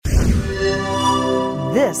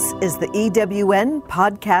This is the EWN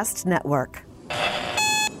Podcast Network.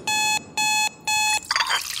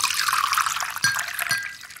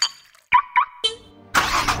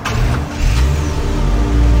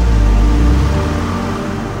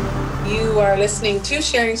 You are listening to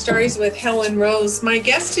Sharing Stories with Helen Rose. My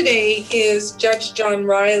guest today is Judge John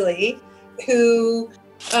Reilly, who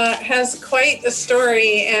has quite a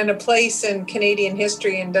story and a place in Canadian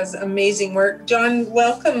history and does amazing work. John,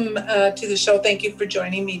 welcome to the show. Thank you for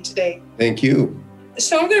joining me today. Thank you.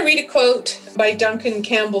 So I'm going to read a quote by Duncan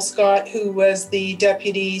Campbell Scott, who was the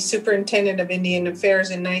Deputy Superintendent of Indian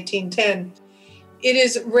Affairs in 1910. It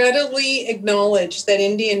is readily acknowledged that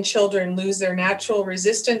Indian children lose their natural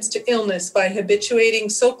resistance to illness by habituating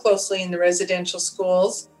so closely in the residential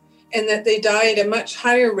schools, and that they die at a much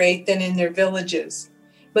higher rate than in their villages.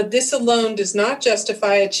 But this alone does not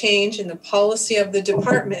justify a change in the policy of the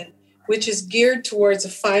department, which is geared towards a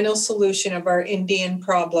final solution of our Indian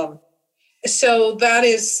problem. So that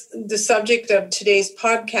is the subject of today's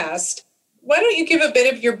podcast. Why don't you give a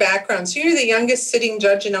bit of your background? So you're the youngest sitting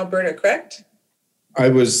judge in Alberta, correct? I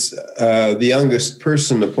was the youngest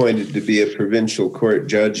person appointed to be a provincial court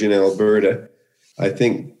judge in Alberta. I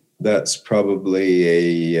think that's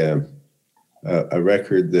probably a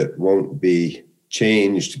record that won't be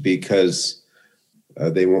changed because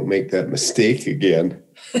they won't make that mistake again.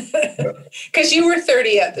 Because you were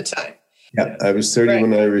 30 at the time. Yeah, I was 30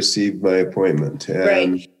 when I received my appointment.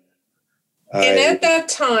 And at that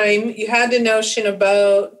time, you had a notion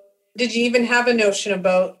about, did you even have a notion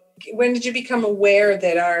about, when did you become aware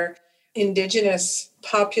that our indigenous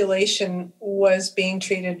population was being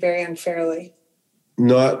treated very unfairly?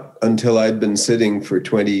 Not until I'd been sitting for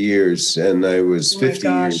 20 years and I was 50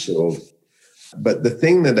 years old. But the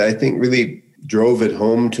thing that I think really drove it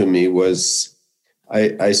home to me was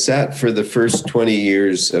I sat for the first 20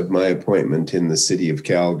 years of my appointment in the city of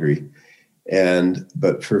Calgary.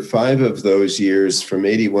 But for 5 of those years, from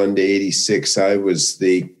 81 to 86, I was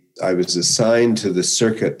assigned to the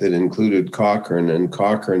circuit that included Cochrane, and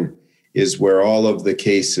Cochrane is where all of the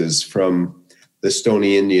cases from the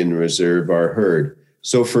Stoney Indian Reserve are heard.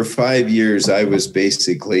 So for 5 years, I was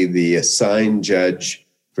basically the assigned judge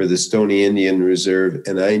for the Stoney Indian Reserve,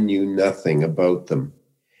 and I knew nothing about them.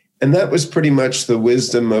 And that was pretty much the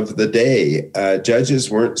wisdom of the day. Judges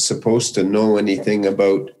weren't supposed to know anything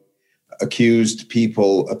about accused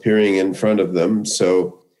people appearing in front of them,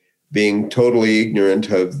 so being totally ignorant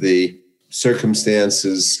of the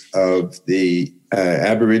circumstances of the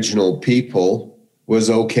Aboriginal people was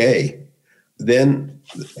okay. Then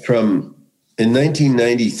in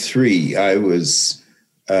 1993, I was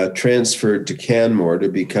transferred to Canmore to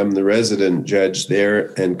become the resident judge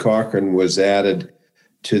there, and Cochrane was added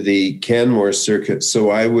to the Canmore circuit.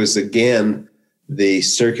 So I was again the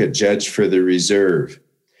circuit judge for the reserve.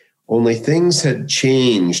 Only things had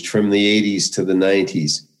changed from the 80s to the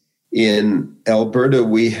 90s. In Alberta,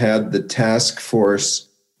 we had the task force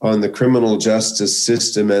on the criminal justice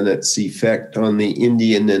system and its effect on the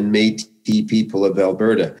Indian and Métis people of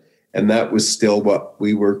Alberta. And that was still what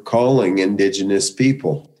we were calling Indigenous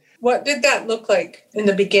people. What did that look like in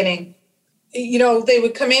the beginning? You know, they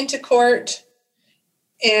would come into court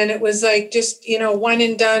and it was like just, one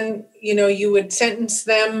and done, you would sentence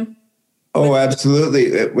them. Oh, absolutely.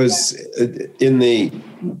 It was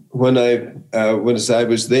when I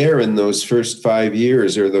was there in those first 5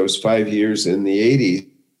 years, or those 5 years in the 80s,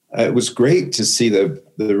 it was great to see the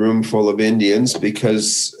room full of Indians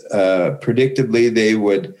because predictably they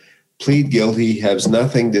would plead guilty, has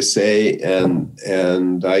nothing to say,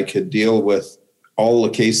 and I could deal with all the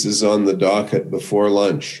cases on the docket before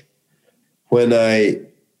lunch. When I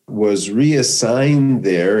was reassigned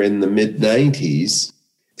there in the mid-90s,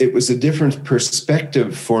 it was a different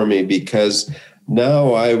perspective for me because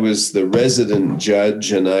now I was the resident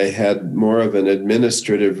judge and I had more of an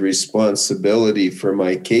administrative responsibility for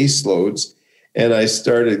my caseloads, and I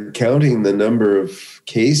started counting the number of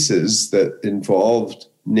cases that involved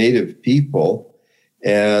Native people,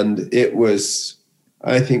 and it was,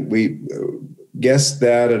 I think we guessed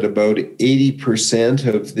that at about 80%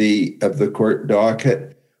 of the court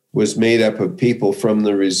docket was made up of people from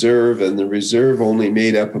the reserve, and the reserve only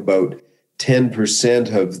made up about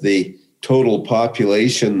 10% of the total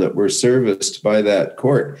population that were serviced by that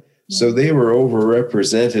court. So they were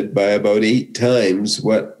overrepresented by about 8 times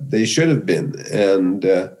what they should have been.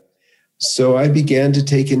 And so I began to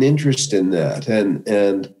take an interest in that.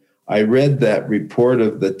 And I read that report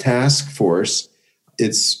of the task force.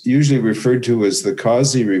 It's usually referred to as the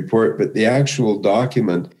Causey report, but the actual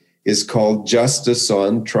document is called Justice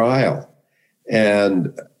on Trial.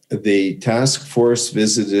 And the task force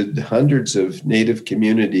visited hundreds of Native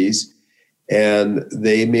communities, and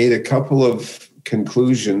they made a couple of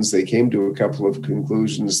conclusions. They came to a couple of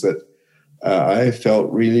conclusions that I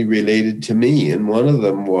felt really related to me. And one of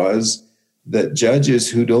them was that judges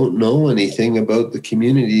who don't know anything about the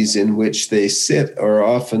communities in which they sit are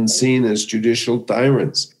often seen as judicial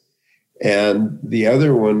tyrants. And the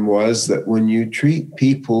other one was that when you treat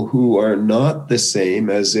people who are not the same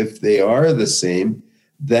as if they are the same,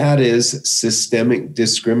 that is systemic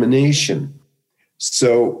discrimination.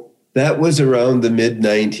 So that was around the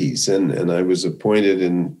mid-90s, and I was appointed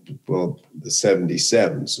in, the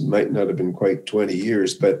 77, so it might not have been quite 20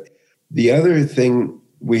 years. But the other thing,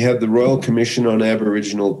 we had the Royal Commission on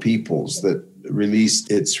Aboriginal Peoples that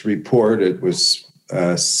released its report. It was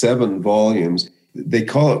 7 volumes. They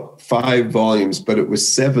call it 5 volumes, but it was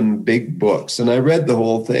 7 big books. And I read the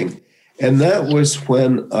whole thing. And that was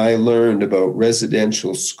when I learned about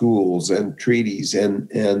residential schools and treaties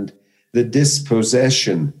and the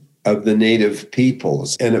dispossession of the Native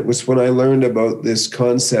peoples. And it was when I learned about this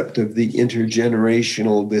concept of the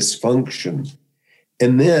intergenerational dysfunction.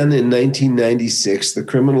 And then in 1996, the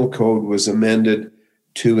criminal code was amended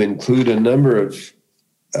to include a number of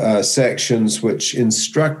sections which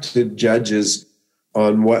instructed judges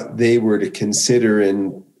on what they were to consider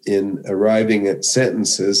in arriving at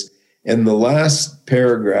sentences. And the last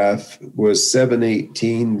paragraph was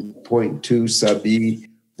 718.2 sub E,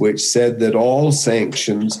 which said that all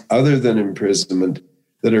sanctions other than imprisonment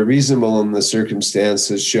that are reasonable in the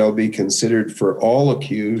circumstances shall be considered for all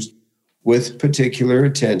accused, with particular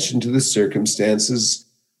attention to the circumstances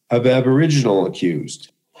of Aboriginal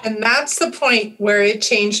accused. And that's the point where it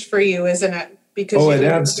changed for you, isn't it?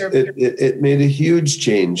 Because it made a huge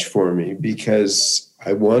change for me, because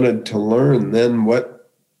I wanted to learn then what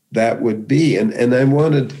that would be. And I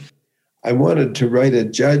wanted to write a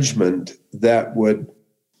judgment that would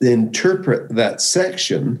interpret that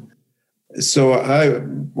section. So I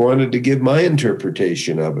wanted to give my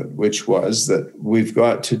interpretation of it, which was that we've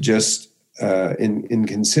got to just, in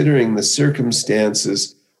considering the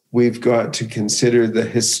circumstances, we've got to consider the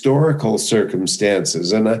historical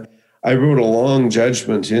circumstances. And I wrote a long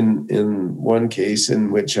judgment in one case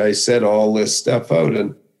in which I said all this stuff out,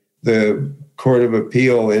 and the Court of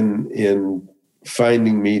Appeal in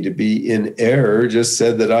finding me to be in error just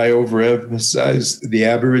said that I overemphasized the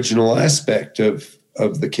Aboriginal aspect of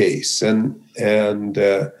the case, and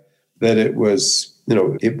that it was,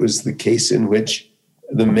 it was the case in which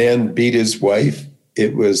the man beat his wife.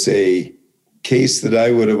 It was a case that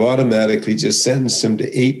I would have automatically just sentenced him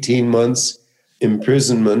to 18 months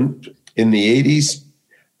imprisonment. In the 80s,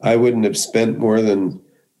 I wouldn't have spent more than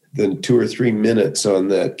 2 or 3 minutes on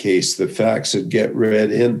that case. The facts would get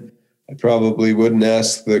read in. I probably wouldn't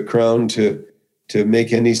ask the Crown to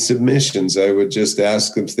make any submissions. I would just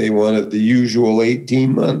ask them if they wanted the usual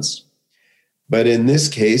 18 months. But in this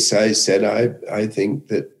case, I said, I think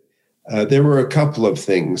that there were a couple of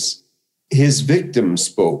things. His victim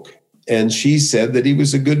spoke, and she said that he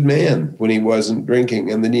was a good man when he wasn't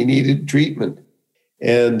drinking and that he needed treatment.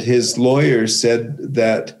 And his lawyer said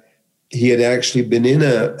that he had actually been in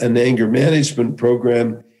an anger management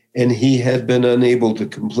program, and he had been unable to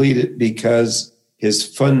complete it because his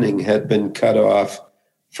funding had been cut off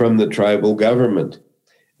from the tribal government.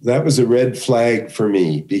 That was a red flag for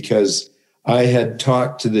me, because I had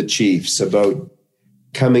talked to the chiefs about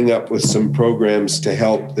coming up with some programs to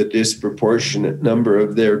help the disproportionate number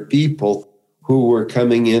of their people who were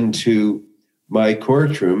coming into my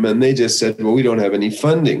courtroom, and they just said, well, we don't have any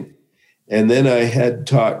funding. And then I had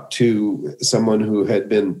talked to someone who had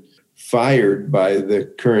been fired by the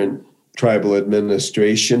current tribal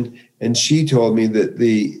administration, and she told me that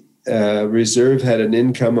the reserve had an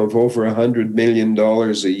income of over $100 million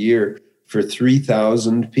a year for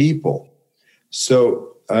 3,000 people.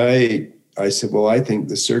 So I said, well, I think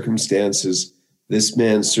this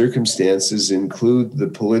man's circumstances include the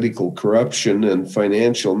political corruption and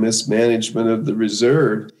financial mismanagement of the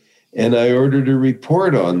reserve, and I ordered a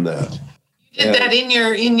report on that. You did that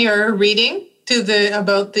in your reading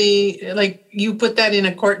about you put that in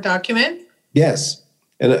a court document? Yes,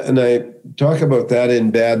 and I talk about that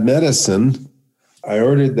in Bad Medicine. I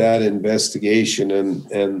ordered that investigation,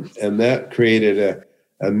 and that created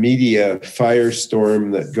a media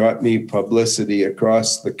firestorm that got me publicity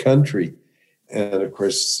across the country. And of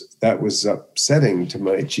course, that was upsetting to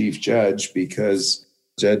my chief judge, because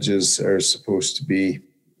judges are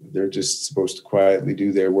they're just supposed to quietly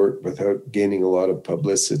do their work without gaining a lot of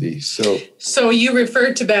publicity. So you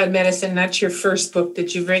referred to Bad Medicine. That's your first book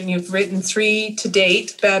that you've written. You've written 3 to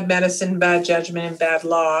date: Bad Medicine, Bad Judgment, and Bad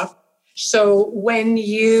Law. So when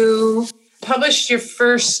you published your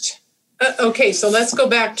first, okay, so let's go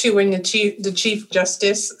back to when the Chief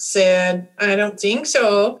Justice said, I don't think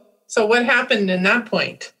so. So what happened in that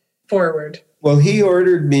point forward? Well, he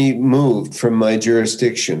ordered me moved from my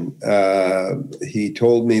jurisdiction. He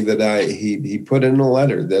told me that he put in a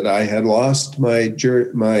letter that I had lost my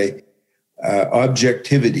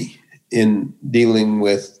objectivity in dealing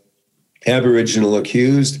with Aboriginal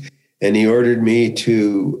accused, and he ordered me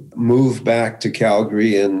to move back to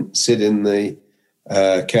Calgary and sit in the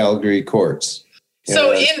Calgary courts.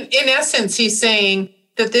 So in essence, he's saying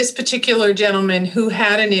that this particular gentleman who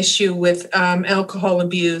had an issue with alcohol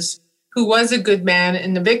abuse, who was a good man,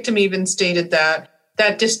 and the victim even stated that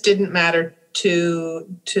just didn't matter to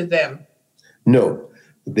them. No,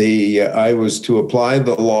 I was to apply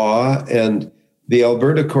the law, and the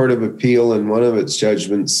Alberta Court of Appeal in one of its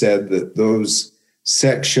judgments said that those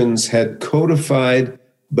sections had codified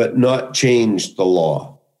but not changed the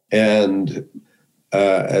law. And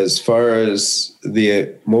as far as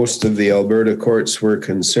most of the Alberta courts were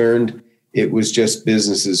concerned, it was just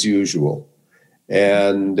business as usual.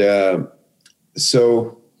 And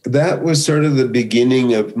so that was sort of the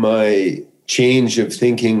beginning of my change of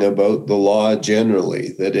thinking about the law generally,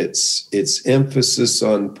 that its emphasis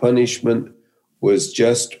on punishment was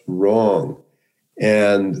just wrong.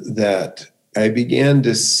 And that I began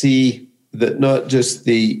to see that not just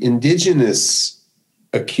the indigenous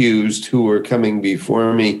accused who were coming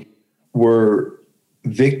before me were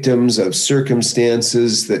victims of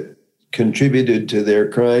circumstances that contributed to their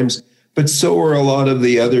crimes, but so were a lot of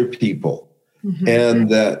the other people. Mm-hmm. And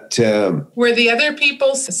that... were the other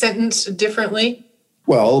people sentenced differently?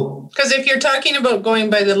 Well... Because if you're talking about going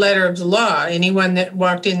by the letter of the law, anyone that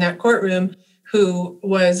walked in that courtroom who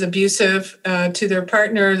was abusive to their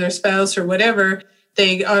partner, their spouse, or whatever,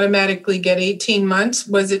 they automatically get 18 months.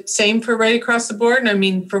 Was it same for right across the board? I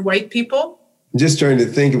mean, for white people? I'm just trying to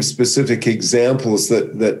think of specific examples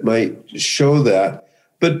that might show that.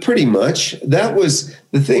 But pretty much,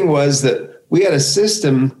 the thing was that we had a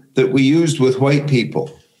system that we used with white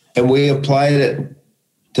people, and we applied it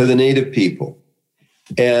to the Native people.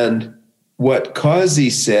 And what Causey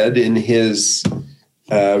said in his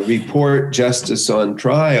report, Justice on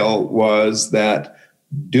Trial, was that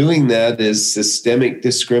doing that is systemic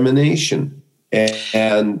discrimination.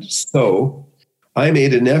 And so I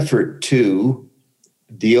made an effort to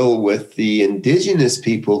deal with the indigenous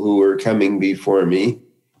people who were coming before me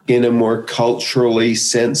in a more culturally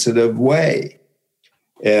sensitive way.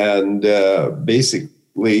 And basically,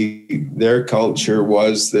 their culture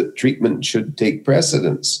was that treatment should take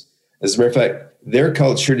precedence. As a matter of fact, their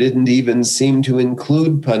culture didn't even seem to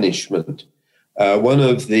include punishment. One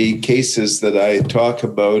of the cases that I talk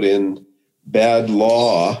about in Bad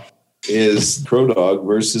Law is Crow Dog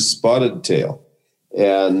versus Spotted Tail.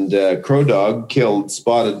 And Crow Dog killed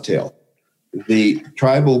Spotted Tail. The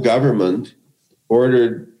tribal government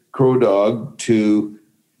ordered Crow Dog to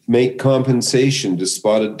make compensation to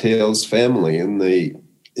Spotted Tail's family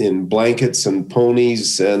in blankets and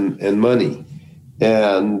ponies and money.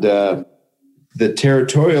 And the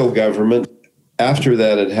territorial government, after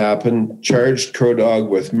that had happened, charged Crow Dog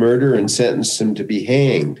with murder and sentenced him to be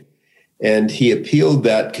hanged. And he appealed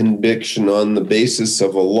that conviction on the basis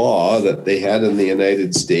of a law that they had in the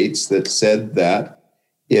United States that said that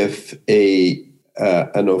if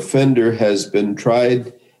an offender has been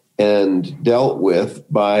tried and dealt with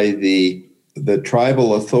by the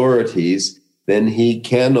tribal authorities, then he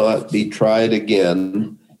cannot be tried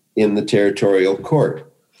again in the territorial court.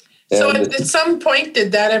 So at some point,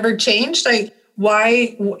 did that ever change? Like,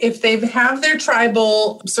 why, if they have their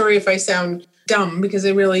tribal, sorry if I sound dumb because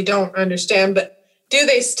I really don't understand, but do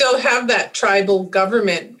they still have that tribal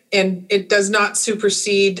government and it does not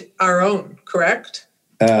supersede our own, correct?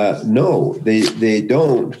 No, they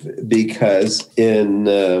don't, because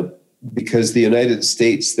the United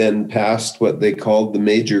States then passed what they called the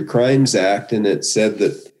Major Crimes Act, and it said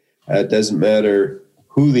that it doesn't matter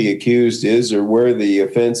who the accused is or where the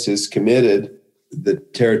offense is committed, the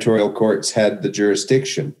territorial courts had the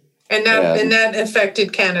jurisdiction. And that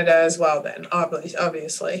affected Canada as well then,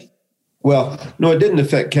 obviously. Well, no, it didn't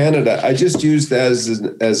affect Canada. I just used that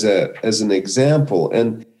as an example.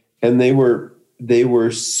 And they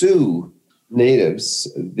were Sioux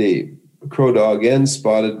natives, the Crow Dog and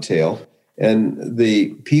Spotted Tail, and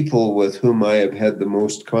the people with whom I have had the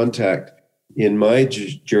most contact in my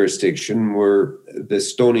jurisdiction were the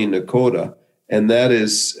Stoney Nakoda, and that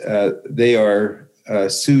is they are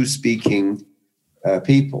Sioux-speaking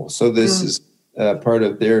people. So this is part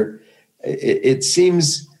of their. It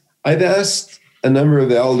seems I've asked a number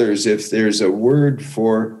of elders if there's a word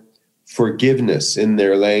for forgiveness in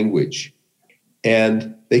their language,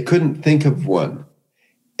 and they couldn't think of one.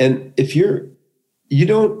 And if you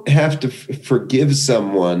don't have to forgive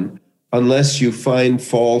someone unless you find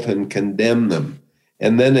fault and condemn them.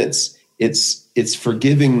 And then it's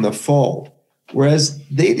forgiving the fault. Whereas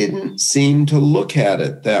they didn't seem to look at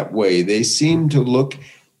it that way. They seemed to look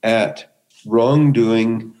at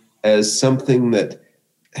wrongdoing as something that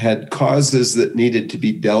had causes that needed to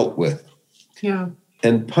be dealt with. Yeah.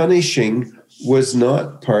 And punishing was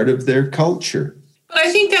not part of their culture. But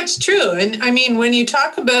I think that's true. And I mean, when you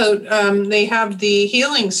talk about they have the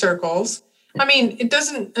healing circles, it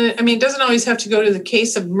doesn't always have to go to the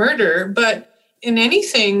case of murder, but in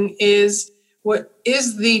anything what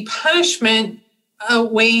is the punishment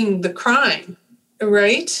outweighing the crime,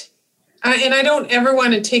 right? And I don't ever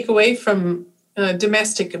want to take away from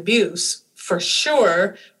domestic abuse, for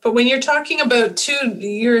sure. But when you're talking about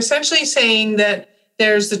you're essentially saying that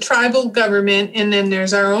there's the tribal government and then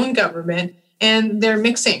there's our own government, and they're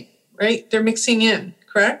mixing, right? They're mixing in,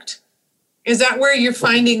 correct? Is that where you're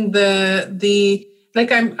finding the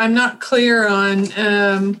like? I'm not clear on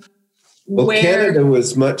well, where Canada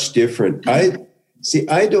was much different. I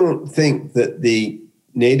don't think that the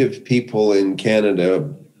Native people in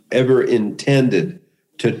Canada ever intended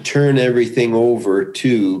to turn everything over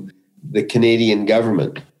to the Canadian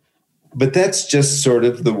government. But that's just sort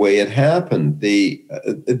of the way it happened. The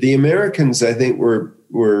Americans, I think,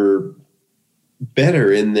 were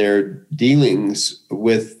better in their dealings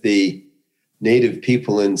with the Native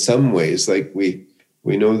people in some ways. Like we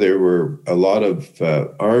know there were a lot of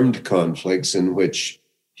armed conflicts in which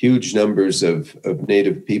huge numbers of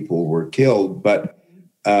Native people were killed. But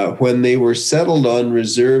when they were settled on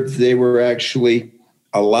reserve, they were actually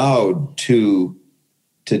allowed to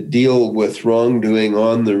deal with wrongdoing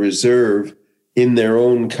on the reserve in their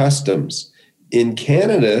own customs. In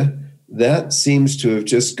Canada, that seems to have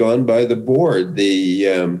just gone by the board.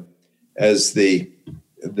 As the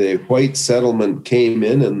white settlement came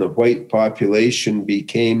in and the white population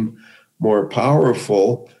became more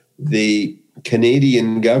powerful, the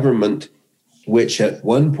Canadian government, which at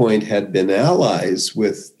one point had been allies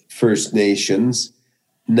with First Nations,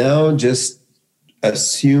 now just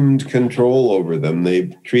assumed control over them.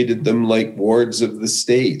 They treated them like wards of the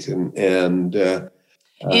state.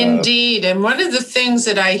 Indeed. And one of the things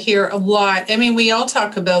that I hear a lot, we all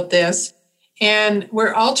talk about this, and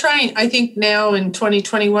we're all trying, I think now in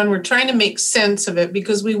 2021, we're trying to make sense of it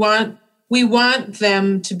because we want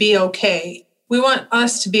them to be okay. We want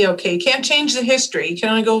us to be okay. You can't change the history. You can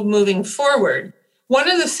only go moving forward. One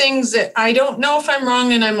of the things that I don't know if I'm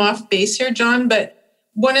wrong and I'm off base here, John, but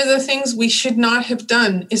one of the things we should not have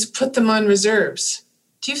done is put them on reserves.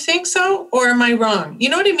 Do you think so? Or am I wrong? You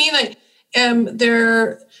know what I mean? Like,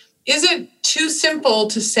 is it too simple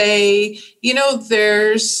to say,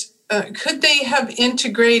 could they have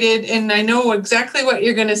integrated, and I know exactly what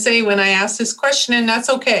you're going to say when I ask this question, and that's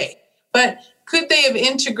okay, but could they have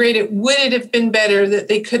integrated? Would it have been better that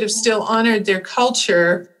they could have still honored their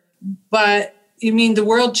culture? But the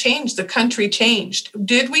world changed, the country changed.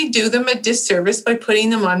 Did we do them a disservice by putting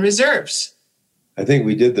them on reserves? I think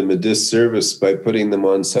we did them a disservice by putting them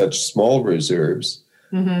on such small reserves.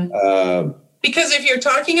 Mm-hmm. Because if you're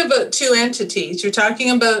talking about two entities, you're talking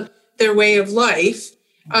about their way of life,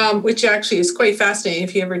 which actually is quite fascinating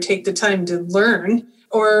if you ever take the time to learn,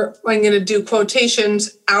 or I'm going to do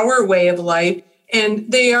quotations, our way of life.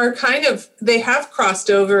 And they have crossed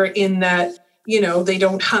over in that, they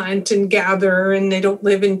don't hunt and gather and they don't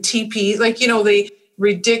live in teepees, the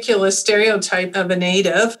ridiculous stereotype of a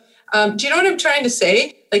native. Do you know what I'm trying to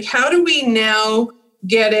say? Like, how do we now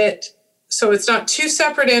get it so it's not two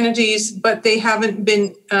separate entities, but they haven't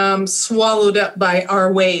been swallowed up by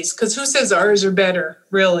our ways? Because who says ours are better,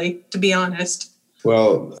 really, to be honest?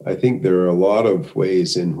 Well, I think there are a lot of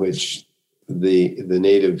ways in which the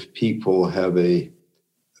Native people have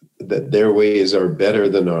that their ways are better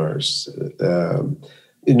than ours.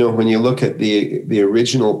 When you look at the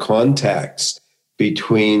original contacts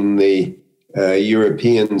between the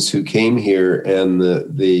Europeans who came here and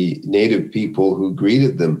the Native people who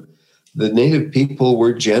greeted them, the Native people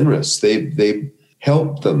were generous. They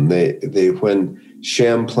helped them. They when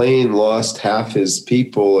Champlain lost half his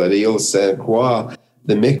people at Ile Sainte-Croix,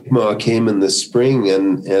 the Mi'kmaq came in the spring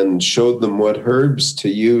and showed them what herbs to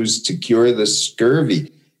use to cure the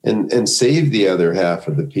scurvy and save the other half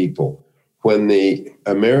of the people. When the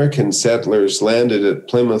American settlers landed at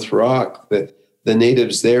Plymouth Rock, the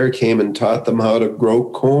natives there came and taught them how to grow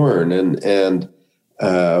corn. And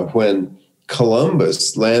when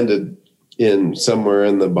Columbus landed somewhere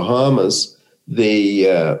in the Bahamas,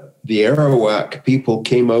 the the Arawak people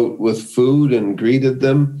came out with food and greeted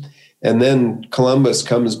them. And then Columbus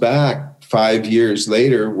comes back 5 years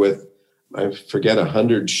later with, I forget,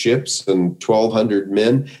 100 ships and 1,200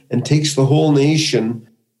 men, and takes the whole nation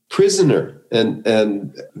prisoner.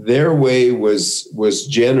 And their way was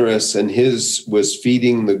generous, and his was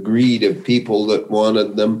feeding the greed of people that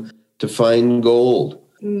wanted them to find gold.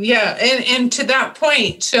 Yeah, and to that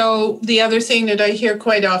point, so the other thing that I hear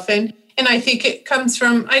quite often, and I think it comes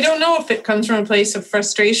from, I don't know if it comes from a place of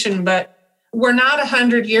frustration, but we're not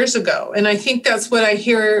 100 years ago. And I think that's what I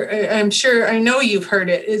hear. I'm sure, I know you've heard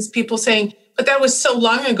it, is people saying, but that was so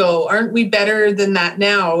long ago. Aren't we better than that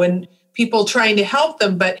now? And people trying to help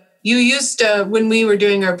them. But you used, when we were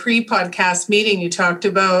doing our pre-podcast meeting, you talked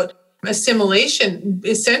about assimilation.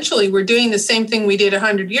 Essentially, we're doing the same thing we did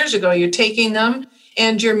 100 years ago. You're taking them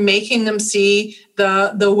and you're making them see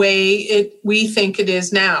the way we think it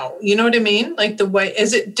is now. You know what I mean? Like the way,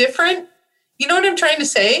 is it different? You know what I'm trying to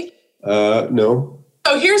say? No.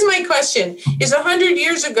 Oh, here's my question. Is 100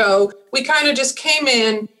 years ago, we kind of just came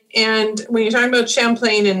in, and when you're talking about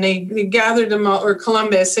Champlain and they gathered them all, or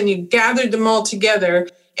Columbus, and you gathered them all together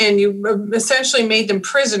and you essentially made them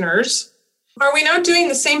prisoners. Are we not doing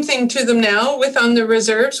the same thing to them now on the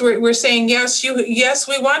reserves? We're saying, yes,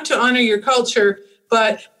 we want to honor your culture,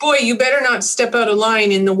 but boy, you better not step out of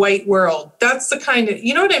line in the white world. That's the kind of,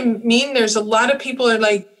 you know what I mean? There's a lot of people are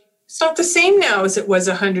like, it's not the same now as it was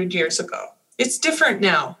 100 years ago. It's different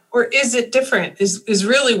now. Or is it different is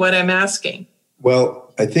really what I'm asking.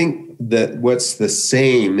 Well, I think that what's the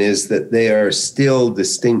same is that they are still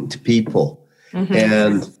distinct people. Mm-hmm.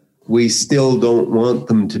 And we still don't want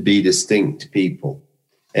them to be distinct people.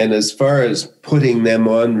 And as far as putting them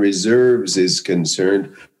on reserves is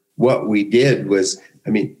concerned, what we did was,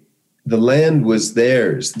 the land was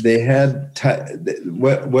theirs. They had,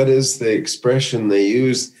 what is the expression they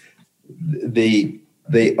used? They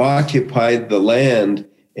occupied the land,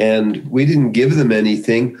 and we didn't give them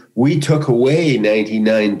anything. We took away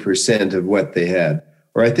 99% of what they had.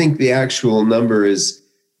 Or I think the actual number is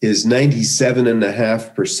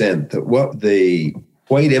 97.5%. That what the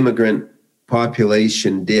white immigrant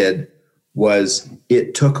population did was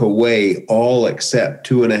it took away all except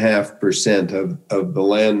 2.5% of the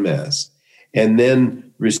landmass, and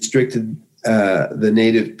then restricted the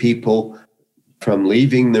native people from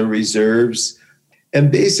leaving the reserves. And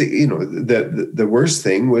basically, the worst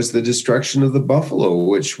thing was the destruction of the buffalo,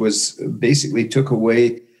 which was basically took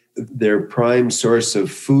away their prime source of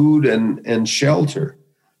food and shelter.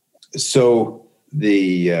 So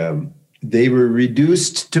they were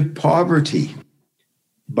reduced to poverty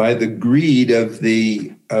by the greed of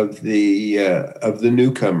the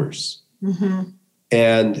newcomers. Mm-hmm.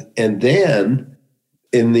 And then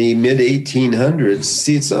in the mid 1800s,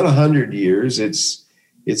 see, it's not 100 years, it's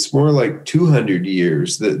more like 200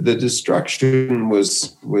 years. The destruction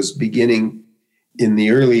was beginning in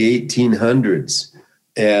the early 1800s,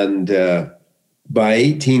 and by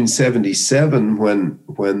 1877,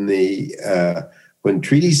 when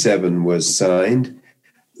Treaty 7 was signed,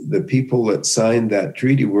 the people that signed that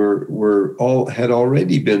treaty had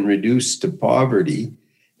already been reduced to poverty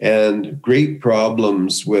and great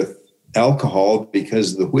problems with alcohol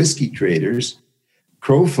because of the whiskey traders.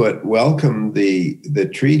 Crowfoot welcomed the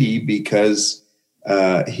treaty because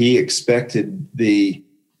he expected the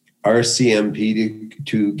RCMP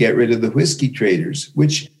to get rid of the whiskey traders,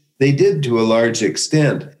 which they did to a large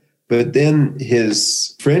extent. But then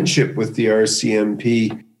his friendship with the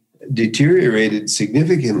RCMP deteriorated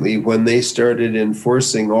significantly when they started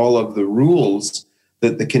enforcing all of the rules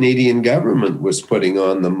that the Canadian government was putting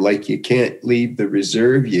on them, like you can't leave the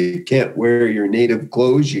reserve, you can't wear your native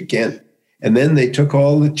clothes, you can't. And then they took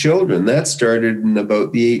all the children. That started in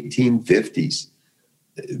about the 1850s,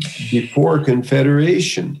 before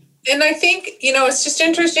Confederation. And I think, it's just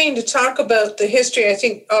interesting to talk about the history. I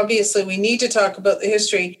think obviously we need to talk about the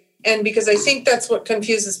history. And because I think that's what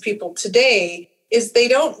confuses people today, is they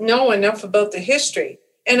don't know enough about the history.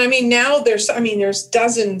 And now there's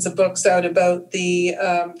dozens of books out about the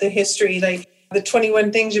history, like the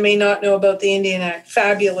 21 Things You May Not Know About the Indian Act,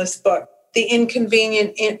 fabulous book. The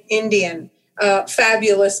Inconvenient Indian,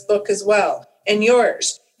 fabulous book as well, and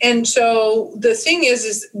yours. And so the thing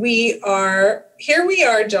is here we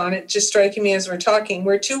are, John, it's just striking me as we're talking,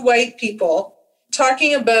 we're two white people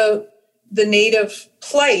talking about the Native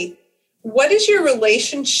plight. What is your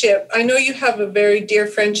relationship? I know you have a very dear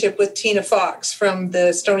friendship with Tina Fox from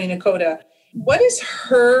the Stoney Nakoda. What is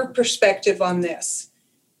her perspective on this?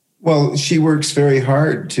 Well, she works very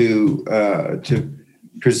hard to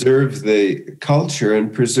preserve the culture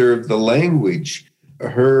and preserve the language.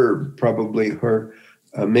 Her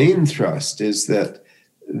main thrust is that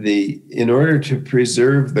in order to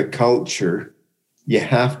preserve the culture, you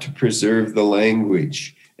have to preserve the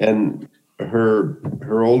language. And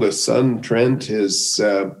her oldest son, Trent, is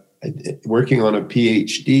working on a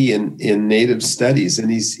PhD in Native Studies,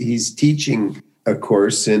 and he's teaching a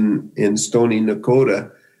course in Stoney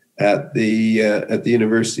Nakoda at the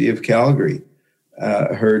University of Calgary.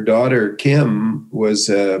 Her daughter Kim was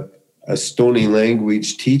a Stoney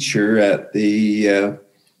language teacher at the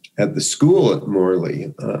school at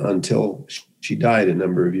Morley until she died a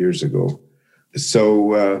number of years ago.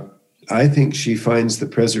 So I think she finds the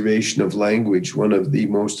preservation of language one of the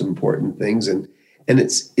most important things, and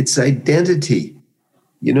it's identity.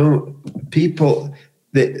 You know, people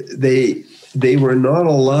they were not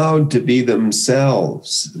allowed to be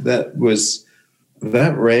themselves. That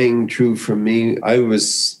rang true for me.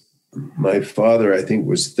 My father, I think,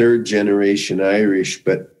 was third generation Irish,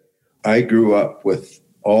 but I grew up with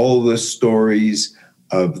all the stories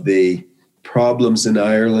of the problems in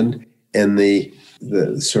Ireland, and the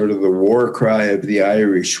sort of the war cry of the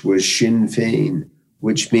Irish was Sinn Féin,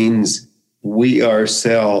 which means we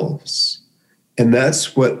ourselves. And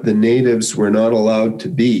that's what the natives were not allowed to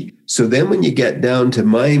be. So then when you get down to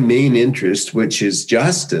my main interest, which is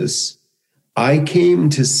justice, I came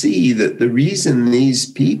to see that the reason these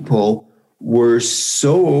people were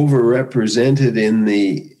so overrepresented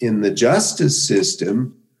in the justice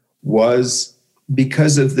system was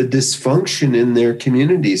because of the dysfunction in their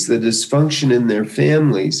communities, the dysfunction in their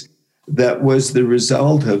families, that was the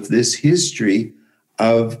result of this history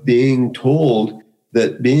of being told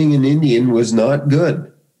that being an Indian was not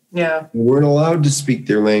good. Yeah. They weren't allowed to speak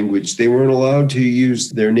their language. They weren't allowed to use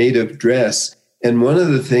their native dress. And one of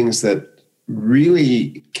the things that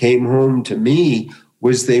really came home to me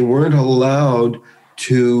was they weren't allowed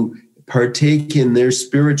to partake in their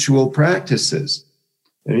spiritual practices.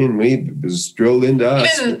 I mean, it was drilled into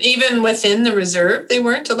us. Even within the reserve, they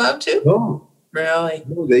weren't allowed to? No. Really?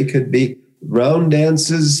 No, they could be. Round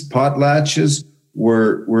dances, potlatches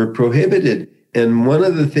were prohibited. And one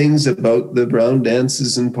of the things about the round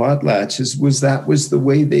dances and potlatches was that was the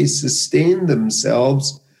way they sustained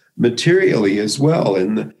themselves materially as well.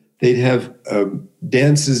 And they'd have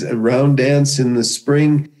dances, a round dance in the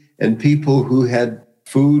spring, and people who had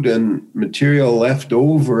food and material left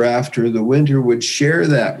over after the winter would share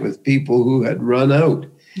that with people who had run out.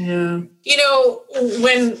 Yeah. You know,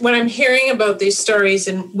 when I'm hearing about these stories,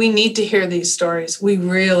 and we need to hear these stories, we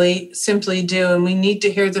really simply do, and we need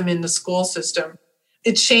to hear them in the school system.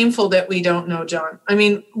 It's shameful that we don't know, John. I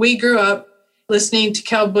mean, we grew up listening to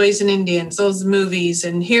Cowboys and Indians, those movies,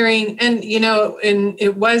 and hearing, and, you know, and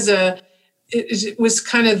it was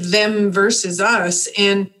kind of them versus us.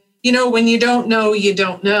 And, you know, when you don't know, you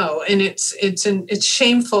don't know. And it's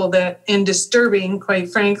shameful that, and disturbing, quite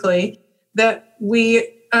frankly, that we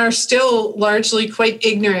are still largely quite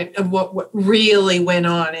ignorant of what really went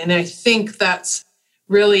on. And I think that's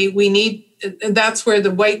really, that's where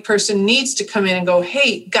the white person needs to come in and go,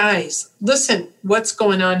 hey, guys, listen, what's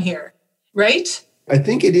going on here? Right? I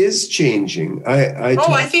think it is changing. I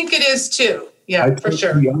think it is too. Yeah, for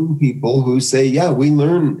sure. Young people who say, yeah, we've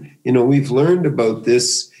learned about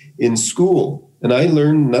this in school. And I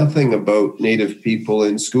learned nothing about Native people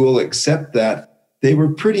in school except that they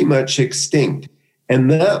were pretty much extinct. And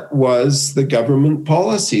that was the government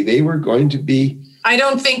policy. They were going to be... I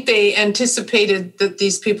don't think they anticipated that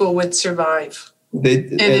these people would survive.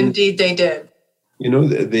 And indeed they did. You know,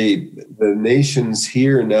 the nations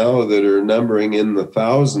here now that are numbering in the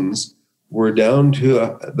thousands were down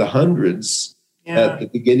to the hundreds at the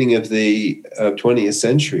beginning of the 20th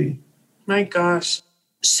century. My gosh.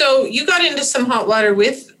 So you got into some hot water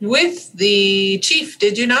with the chief,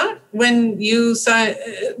 did you not? When you saw,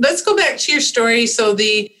 let's go back to your story. So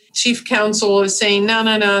the chief counsel was saying, no,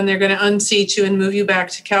 and they're going to unseat you and move you back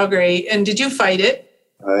to Calgary. And did you fight it?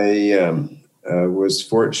 I was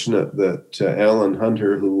fortunate that Alan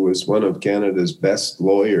Hunter, who was one of Canada's best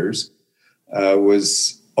lawyers,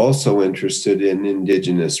 was also interested in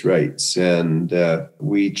Indigenous rights. And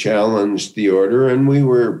we challenged the order, and we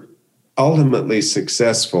were ultimately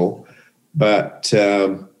successful. But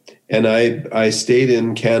and I stayed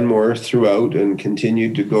in Canmore throughout and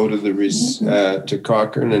continued to go to to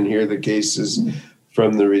Cochrane and hear the cases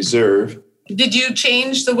from the reserve. Did you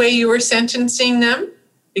change the way you were sentencing them?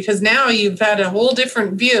 Because now you've had a whole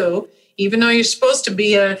different view, even though you're supposed to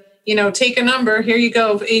be take a number, here you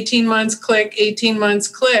go, 18 months, click, 18 months,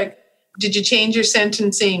 click. Did you change your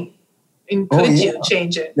sentencing? And could you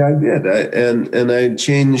change it? Yeah, I did. And I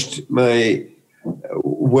changed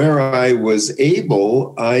where I was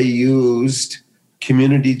able, I used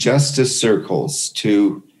community justice circles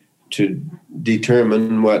to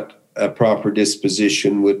determine what a proper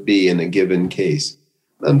disposition would be in a given case.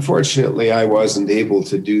 Unfortunately, I wasn't able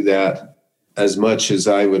to do that as much as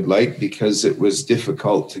I would like because it was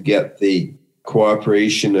difficult to get the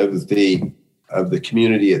cooperation of the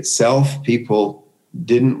community itself. People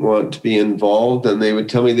didn't want to be involved, and they would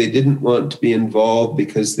tell me they didn't want to be involved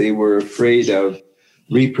because they were afraid of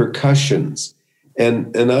repercussions.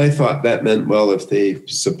 And I thought that meant, well, if they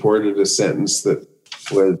supported a sentence that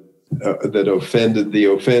was that offended the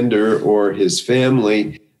offender or his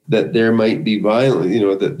family, that there might be violence,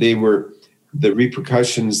 that the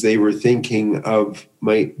repercussions they were thinking of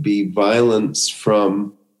might be violence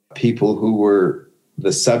from people who were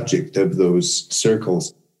the subject of those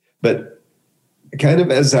circles. But kind of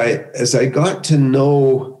as I got to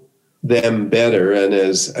know them better, and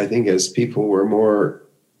as people were more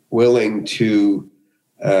willing to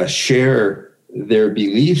share their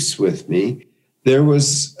beliefs with me, there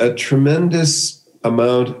was a tremendous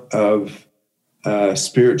amount of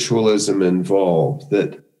spiritualism involved,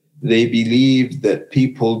 that they believed that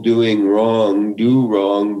people doing wrong do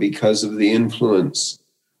wrong because of the influence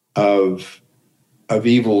of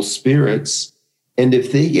evil spirits. And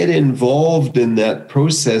if they get involved in that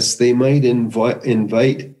process, they might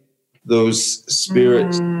invite those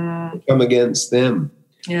spirits to come against them.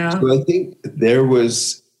 Yeah. So I think there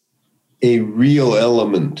was a real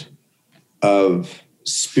element of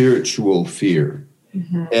spiritual fear.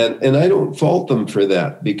 Mm-hmm. And I don't fault them for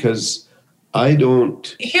that, because I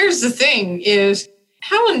don't. Here's the thing is,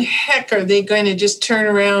 how in heck are they going to just turn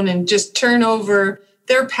around and just turn over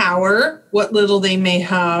their power, what little they may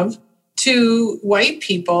have, to white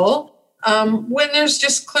people when there's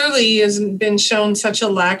just clearly hasn't been shown such a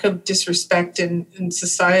lack of disrespect in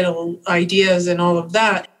societal ideas and all of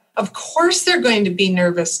that? Of course they're going to be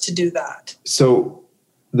nervous to do that. So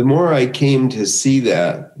the more I came to see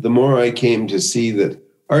that, the more I came to see that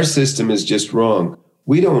our system is just wrong.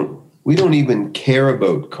 We don't even care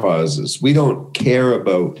about causes. We don't care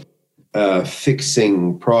about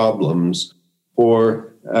fixing problems.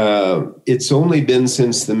 Or it's only been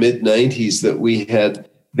since the mid-90s that we had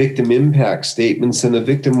victim impact statements, and a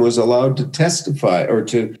victim was allowed to testify,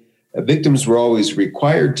 victims were always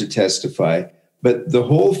required to testify, but the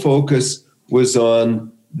whole focus was on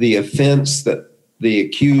the offense that the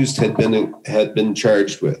accused had been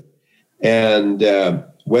charged with, and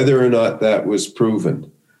whether or not that was proven.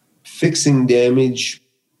 Fixing damage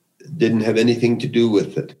didn't have anything to do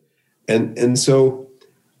with it. And so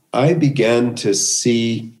I began to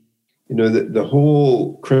see, the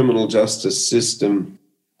whole criminal justice system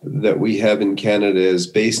that we have in Canada is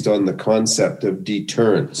based on the concept of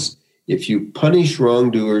deterrence. If you punish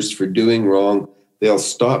wrongdoers for doing wrong, they'll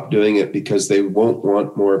stop doing it because they won't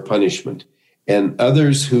want more punishment. And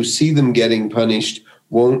others who see them getting punished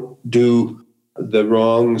won't do the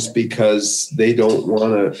wrongs because they don't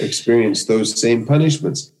want to experience those same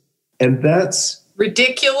punishments. And that's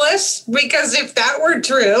ridiculous, because if that were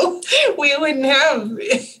true, we wouldn't have,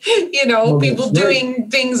 people doing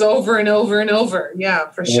things over and over and over.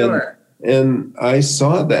 Yeah, for sure. And I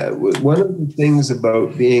saw that. One of the things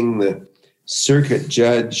about being the circuit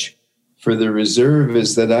judge for the reserve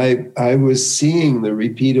is that I was seeing the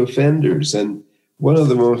repeat offenders. And one of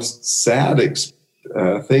the most sad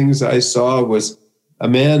things I saw was a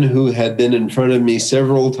man who had been in front of me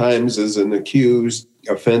several times as an accused,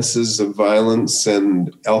 offenses of violence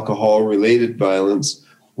and alcohol-related violence,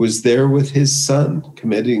 was there with his son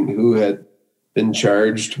who had been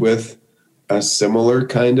charged with a similar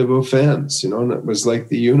kind of offense, and it was like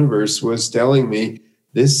the universe was telling me,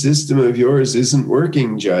 this system of yours isn't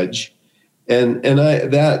working, Judge. And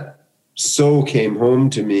that so came home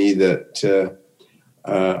to me that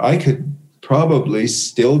I could probably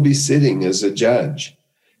still be sitting as a judge.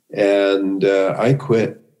 And I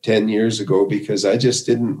quit 10 years ago because I just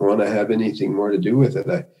didn't want to have anything more to do with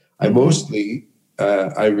it.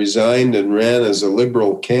 I resigned and ran as a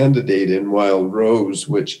Liberal candidate in Wild Rose,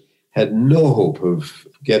 which had no hope of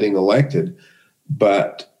getting elected.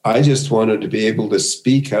 But I just wanted to be able to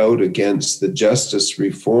speak out against the justice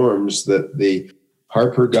reforms that the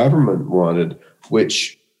Harper government wanted,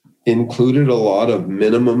 which included a lot of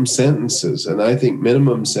minimum sentences. And I think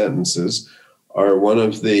minimum sentences are one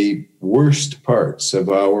of the worst parts of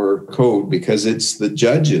our code, because it's the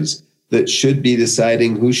judges that should be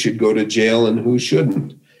deciding who should go to jail and who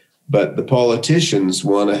shouldn't. But the politicians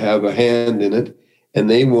want to have a hand in it, and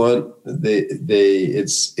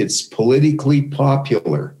it's politically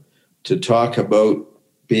popular to talk about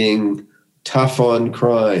being tough on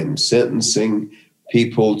crime, sentencing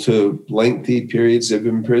people to lengthy periods of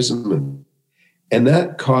imprisonment. And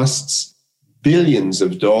that costs billions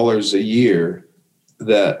of dollars a year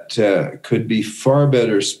that could be far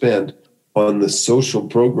better spent on the social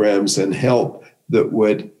programs and help that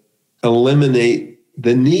would eliminate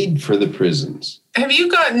the need for the prisons. Have you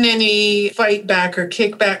gotten any fight back or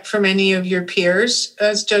kickback from any of your peers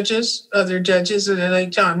as judges, other judges? Or they're like,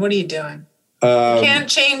 John, what are you doing? You can't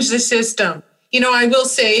change the system. I will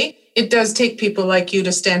say it does take people like you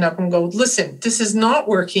to stand up and go, listen, this is not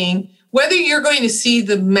working. Whether you're going to see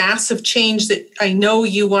the massive change that I know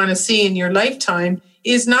you want to see in your lifetime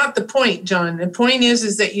is not the point, John. The point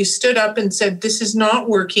is that you stood up and said, this is not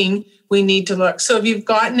working. We need to look. So if you've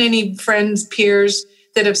gotten any friends, peers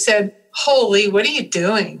that have said, holy, what are you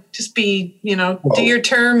doing? Just be, do your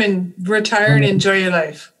term and retire and enjoy your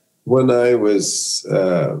life. When I was,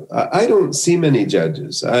 I don't see many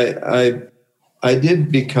judges. I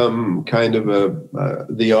did become kind of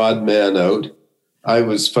the odd man out. I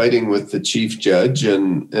was fighting with the chief judge,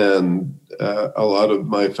 and a lot of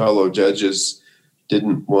my fellow judges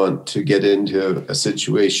didn't want to get into a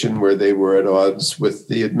situation where they were at odds with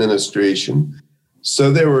the administration.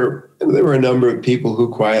 So there were a number of people who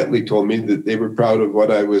quietly told me that they were proud of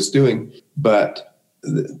what I was doing, but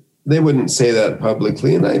they wouldn't say that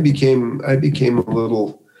publicly. And I became a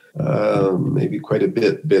little, maybe quite a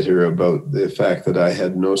bit bitter about the fact that I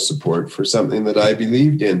had no support for something that I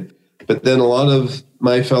believed in. But then a lot of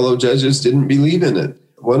my fellow judges didn't believe in it.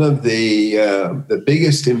 One of the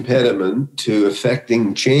biggest impediment to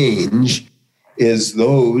affecting change is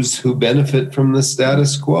those who benefit from the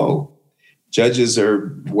status quo. Judges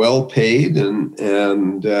are well paid and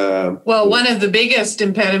one of the biggest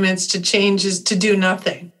impediments to change is to do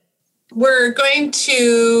nothing. We're going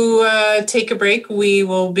to take a break. We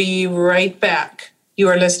will be right back. You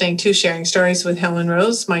are listening to Sharing Stories with Helen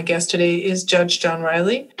Rose. My guest today is Judge John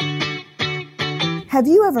Reilly. Have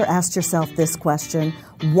you ever asked yourself this question?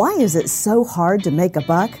 Why is it so hard to make a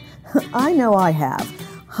buck? I know I have.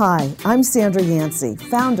 Hi, I'm Sandra Yancey,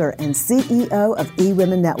 founder and CEO of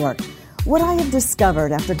eWomen Network. What I have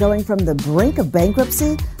discovered after going from the brink of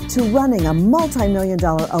bankruptcy to running a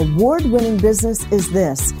multi-million-dollar award-winning business is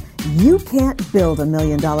this. You can't build $1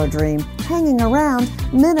 million dream hanging around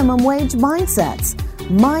minimum wage mindsets.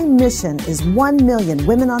 My mission is 1 million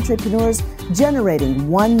women entrepreneurs generating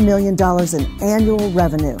 $1 million in annual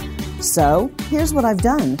revenue. So here's what I've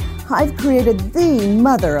done. I've created the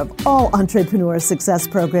mother of all entrepreneur success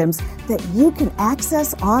programs that you can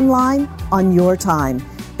access online on your time.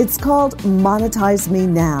 It's called Monetize Me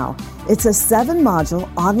Now. It's a 7-module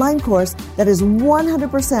online course that is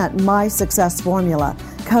 100% my success formula,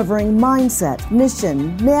 covering mindset,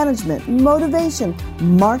 mission, management, motivation,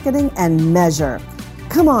 marketing, and measure.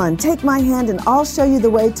 Come on, take my hand and I'll show you the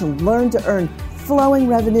way to learn to earn flowing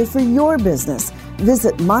revenue for your business.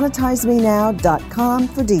 Visit monetizemenow.com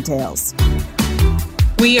for details.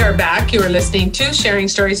 We are back. You are listening to Sharing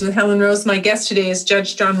Stories with Helen Rose. My guest today is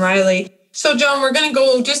Judge John Reilly. So, John, we're going to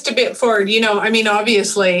go just a bit forward.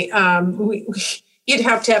 Obviously, you'd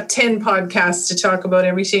have to have 10 podcasts to talk about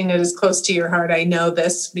everything that is close to your heart. I know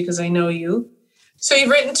this because I know you. So you've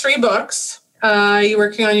written 3 books. You're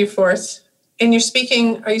working on your 4th. And are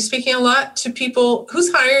you speaking a lot to people?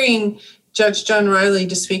 Who's hiring Judge John Reilly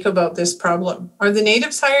to speak about this problem? Are the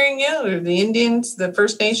natives hiring you, or the Indians, the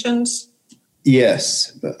First Nations?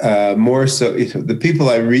 Yes, more so. The people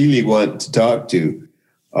I really want to talk to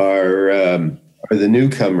are the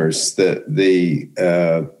newcomers, the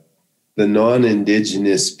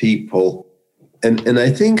non-Indigenous people, and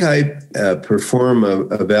I think I perform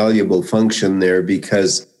a valuable function there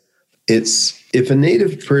because if a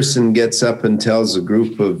Native person gets up and tells a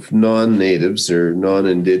group of non-Natives or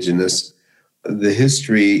non-Indigenous the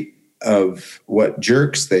history of what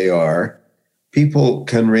jerks they are, people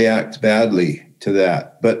can react badly to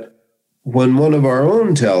that. But when one of our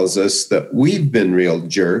own tells us that we've been real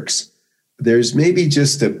jerks, there's maybe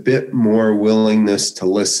just a bit more willingness to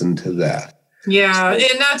listen to that. Yeah,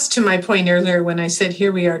 and that's to my point earlier when I said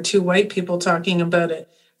here we are 2 white people talking about it.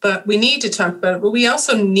 But we need to talk about it. But we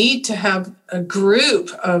also need to have a group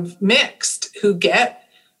of mixed who get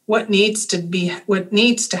what needs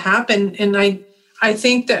to happen. And I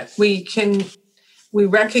think that we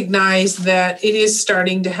recognize that it is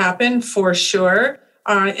starting to happen for sure.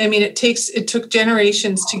 It took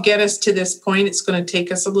generations to get us to this point. It's going to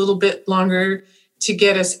take us a little bit longer to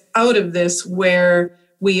get us out of this where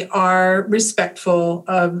we are respectful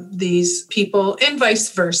of these people and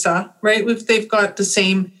vice versa, right? If they've got the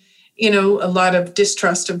same, a lot of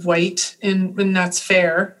distrust of white, and that's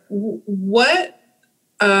fair. What,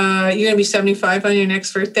 you're going to be 75 on your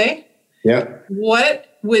next birthday? Yeah.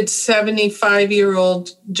 What would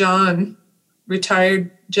 75-year-old John retired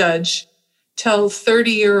judge, tell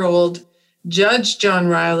 30-year-old Judge John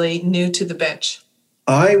Reilly, new to the bench?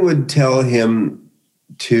 I would tell him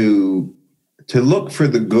to look for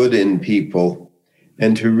the good in people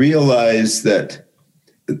and to realize that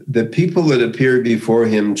the people that appear before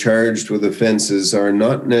him charged with offenses are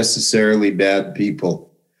not necessarily bad people.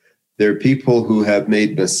 They're people who have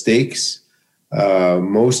made mistakes.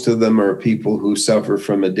 Most of them are people who suffer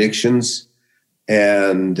from addictions,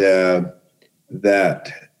 and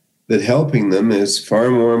that helping them is far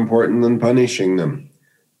more important than punishing them.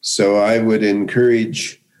 So I would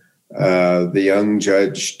encourage the young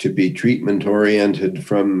judge to be treatment-oriented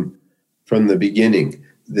from the beginning.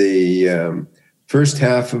 The first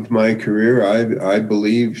half of my career, I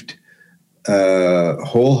believed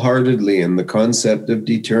wholeheartedly in the concept of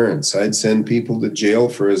deterrence. I'd send people to jail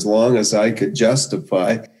for as long as I could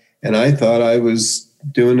justify, and I thought I was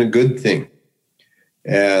doing a good thing.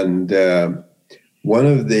 And one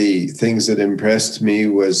of the things that impressed me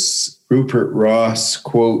was Rupert Ross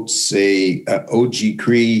quotes a O.G.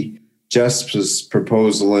 Cree justice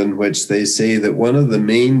proposal in which they say that one of the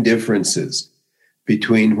main differences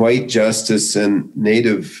between white justice and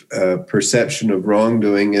Native perception of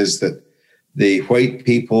wrongdoing is that the white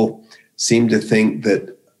people seem to think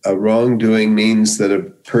that a wrongdoing means that a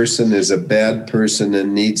person is a bad person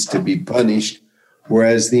and needs to be punished,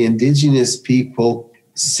 whereas the Indigenous people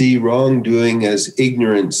see wrongdoing as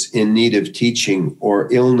ignorance in need of teaching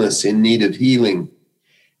or illness in need of healing.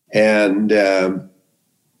 And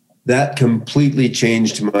that completely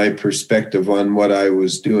changed my perspective on what I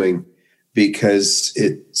was doing, because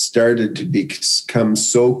it started to become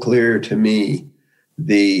so clear to me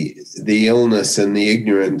the illness and the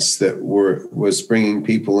ignorance that was bringing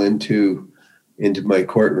people into my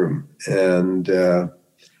courtroom. And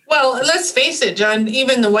well, let's face it, John,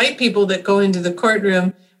 even the white people that go into the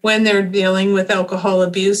courtroom when they're dealing with alcohol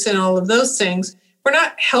abuse and all of those things, we're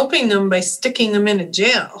not helping them by sticking them in a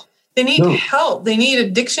jail. They need help. They need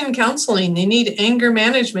addiction counseling. They need anger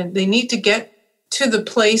management. They need to get to the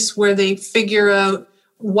place where they figure out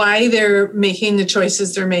why they're making the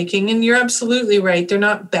choices they're making. And you're absolutely right. They're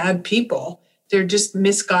not bad people. They're just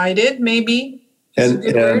misguided, maybe. And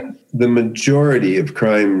the majority of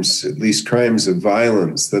crimes, at least crimes of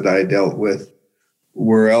violence that I dealt with,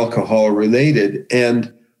 were alcohol related.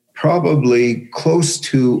 And probably close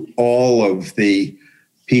to all of the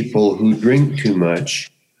people who drink too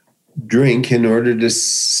much drink in order to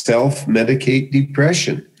self-medicate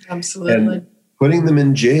depression. Absolutely. And putting them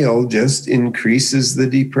in jail just increases the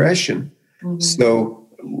depression. Mm-hmm. So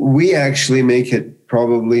we actually make it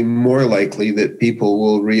probably more likely that people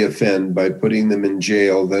will reoffend by putting them in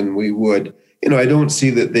jail than we would. I don't say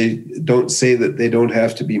that they don't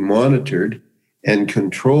have to be monitored and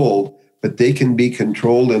controlled, but they can be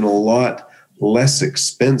controlled in a lot less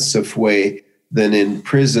expensive way than in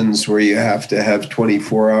prisons where you have to have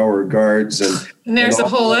 24-hour guards. And there's a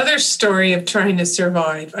whole other story of trying to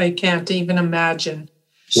survive. I can't even imagine.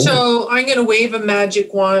 Yeah. So I'm going to wave a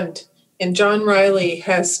magic wand, and John Reilly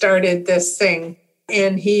has started this thing,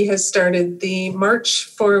 and he has started the march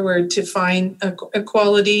forward to find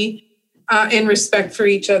equality and respect for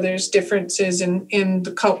each other's differences in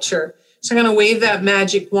the culture. So I'm going to wave that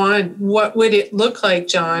magic wand. What would it look like,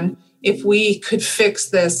 John, if we could fix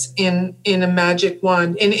this in a magic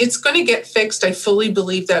wand? And it's going to get fixed. I fully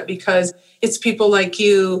believe that, because it's people like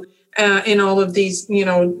you and all of these,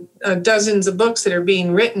 dozens of books that are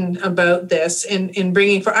being written about this and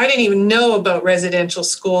bringing for. I didn't even know about residential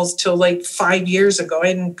schools till like 5 years ago.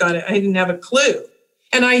 I didn't have a clue.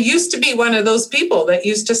 And I used to be one of those people that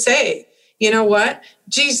used to say, you know what?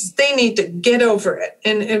 Geez, they need to get over it.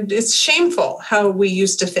 And it's shameful how we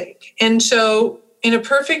used to think. And so in a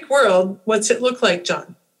perfect world, what's it look like,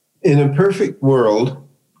 John? In a perfect world,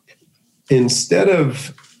 instead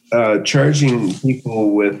of charging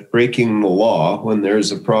people with breaking the law when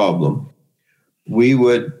there's a problem, we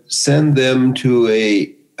would send them to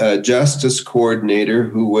a justice coordinator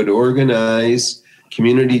who would organize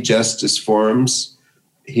community justice forums.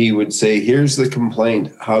 He would say, here's the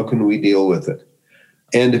complaint. How can we deal with it?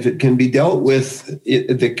 And if it can be dealt with,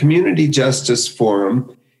 the community justice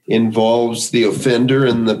forum involves the offender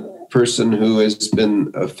and the person who has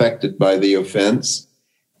been affected by the offense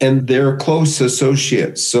and their close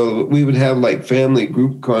associates. So we would have like family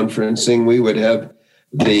group conferencing. We would have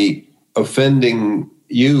the offending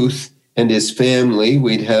youth and his family.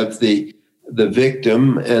 We'd have the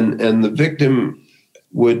victim, and the victim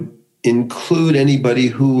would include anybody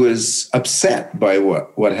who was upset by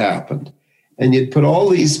what happened. And you'd put all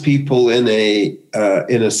these people in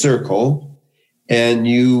a circle, and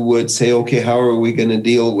you would say, okay, how are we going to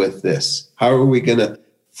deal with this? How are we going to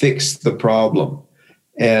fix the problem?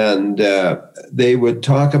 And they would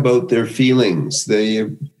talk about their feelings.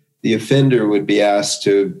 The offender would be asked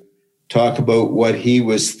to talk about what he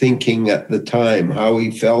was thinking at the time, how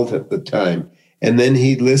he felt at the time. And then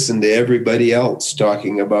he'd listen to everybody else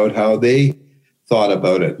talking about how they thought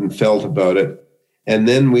about it and felt about it. And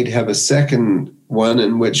then we'd have a second one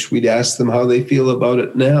in which we'd ask them how they feel about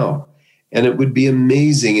it now. And it would be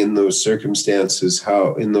amazing in those circumstances,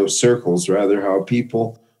 in those circles, how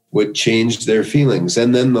people would change their feelings.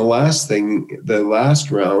 And then the last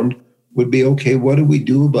round would be, okay, what do we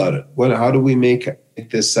do about it? How do we make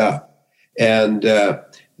this up? And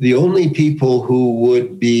the only people who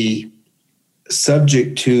would be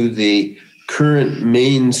subject to the current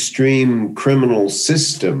mainstream criminal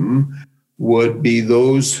system would be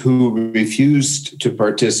those who refused to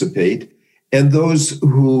participate and those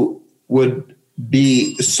who would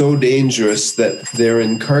be so dangerous that their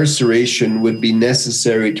incarceration would be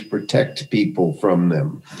necessary to protect people from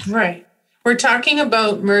them. Right. We're talking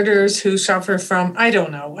about murderers who suffer from, I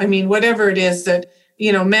don't know, whatever it is that,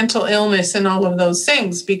 mental illness and all of those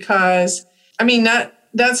things, because,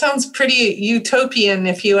 that sounds pretty utopian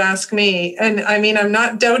if you ask me. And I'm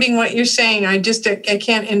not doubting what you're saying. I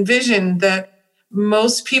can't envision that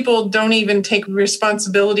most people don't even take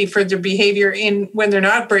responsibility for their behavior when they're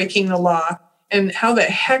not breaking the law. And how the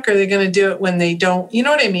heck are they going to do it when they don't? You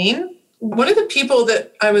know what I mean? One of the people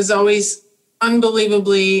that I was always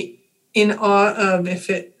unbelievably in awe of, if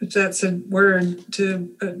that's a word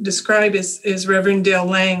to describe, is Reverend Dale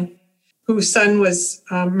Lang, whose son was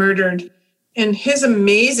murdered, and his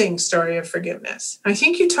amazing story of forgiveness. I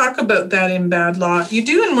think you talk about that in Bad Law. You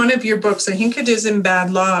do in one of your books, I think it is in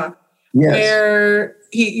Bad Law, yes, where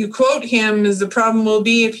you quote him as, the problem will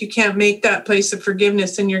be if you can't make that place of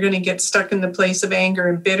forgiveness, then you're going to get stuck in the place of anger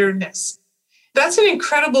and bitterness. That's an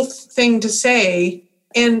incredible thing to say.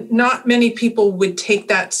 And not many people would take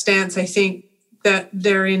that stance. I think that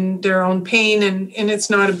they're in their own pain, and it's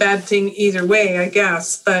not a bad thing either way, I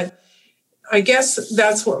guess. But I guess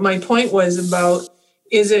that's what my point was about.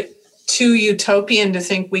 Is it too utopian to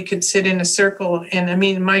think we could sit in a circle?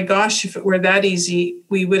 And my gosh, if it were that easy,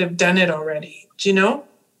 we would have done it already. Do you know?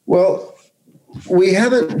 Well, we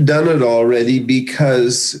haven't done it already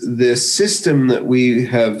because the system that we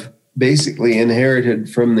have basically inherited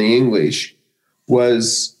from the English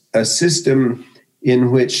was a system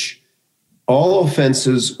in which all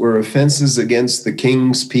offenses were offenses against the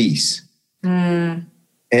king's peace. Mm.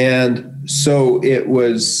 And so it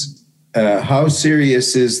was, how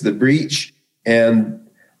serious is the breach? And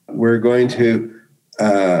we're going to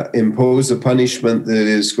impose a punishment that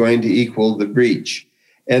is going to equal the breach.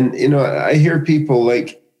 And, I hear people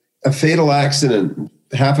like a fatal accident,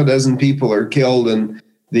 half a dozen people are killed and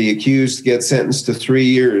the accused gets sentenced to 3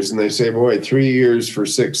 years, and they say, boy, 3 years for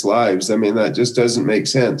 6 lives. That just doesn't make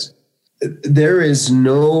sense. There is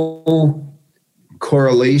no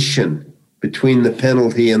correlation between the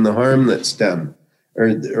penalty and the harm that's done,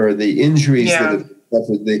 or the injuries that have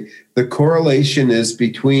suffered. The correlation is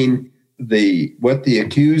between what the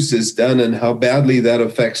accused has done and how badly that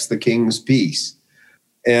affects the king's peace.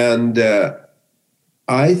 And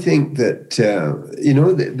I think that,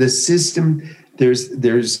 the system...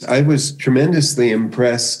 I was tremendously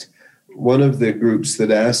impressed. One of the groups that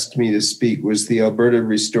asked me to speak was the Alberta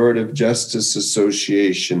Restorative Justice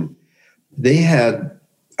Association. They had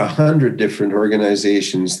 100 different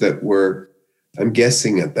organizations that were, I'm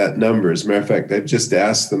guessing at that number. As a matter of fact, I've just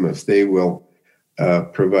asked them if they will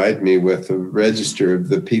provide me with a register of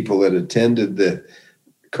the people that attended the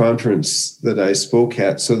conference that I spoke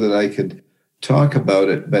at so that I could talk about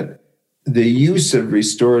it. But the use of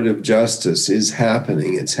restorative justice is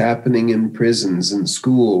happening. It's happening in prisons and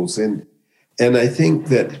schools. And I think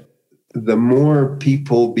that the more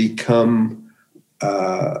people become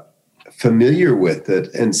familiar with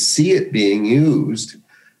it and see it being used,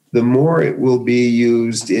 the more it will be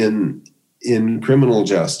used in criminal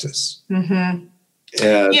justice. Mm-hmm.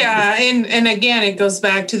 And again, it goes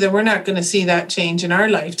back to that we're not going to see that change in our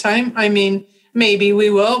lifetime. Maybe we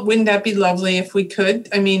will. Wouldn't that be lovely if we could?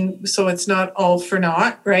 So it's not all for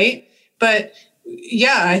naught, right? But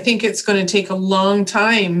I think it's going to take a long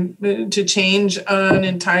time to change an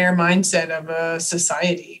entire mindset of a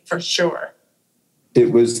society, for sure.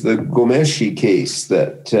 It was the Gomeshi case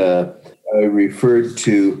that I referred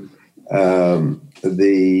to,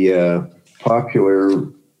 the popular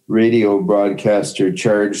radio broadcaster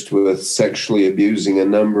charged with sexually abusing a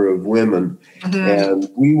number of women. Mm-hmm. And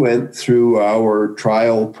we went through our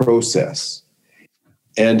trial process,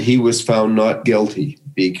 and he was found not guilty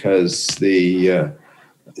because the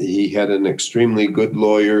He had an extremely good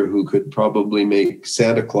lawyer who could probably make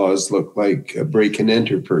Santa Claus look like a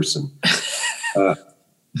break-and-enter person.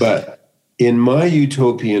 But in my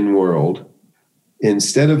utopian world,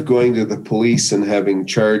 instead of going to the police and having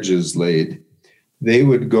charges laid, they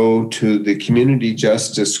would go to the community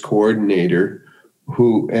justice coordinator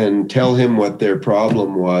and tell him what their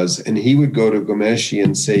problem was. And he would go to Gomeshi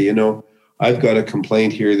and say, I've got a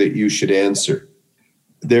complaint here that you should answer.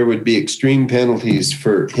 There would be extreme penalties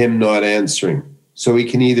for him not answering. So he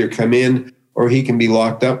can either come in or he can be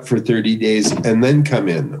locked up for 30 days and then come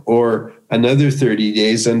in, or another 30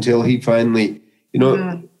 days until he finally,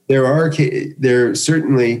 there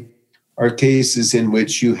certainly are cases in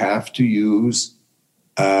which you have to use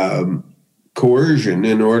coercion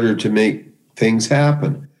in order to make things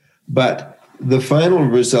happen. But the final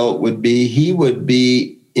result would be he would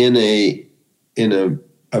be in a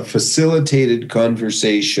facilitated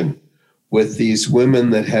conversation with these women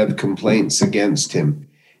that have complaints against him.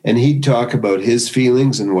 And he'd talk about his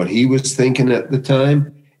feelings and what he was thinking at the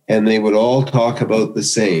time, and they would all talk about the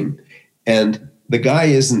same. And the guy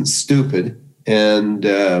isn't stupid, and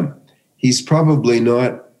he's probably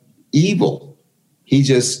not evil. He's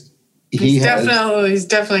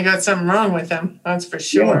definitely got something wrong with him. That's for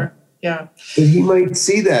sure. Yeah. But he might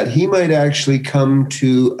see that. He might actually come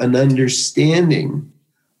to an understanding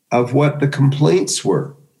of what the complaints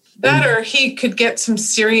were. That, or he could get some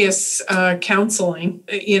serious counseling,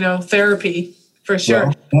 therapy, for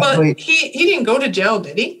sure. Well, he didn't go to jail,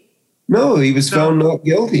 did he? No, he was found not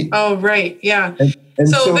guilty. Oh, right. Yeah. And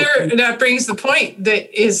so that brings the point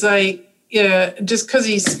that is like, just because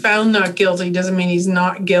he's found not guilty doesn't mean he's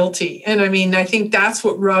not guilty. And I mean, I think that's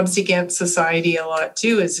what rubs against society a lot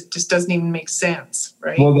too, is it just doesn't even make sense,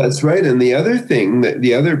 right? Well, that's right. And the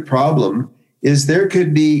other problem is there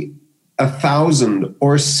could be 1,000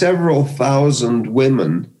 or several thousand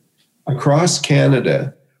women across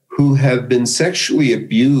Canada who have been sexually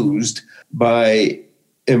abused by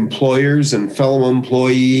employers and fellow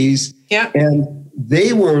employees. Yeah. And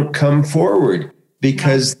they won't come forward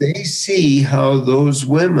because they see how those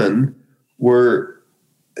women were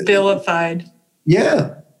vilified.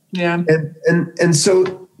 Yeah. Yeah. And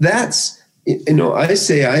so that's, I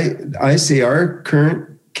say our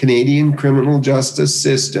current Canadian criminal justice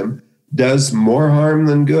system does more harm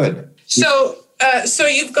than good. So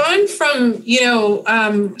you've gone from,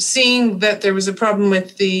 seeing that there was a problem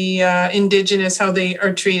with the indigenous, how they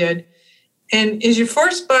are treated. And is your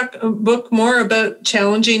first book more about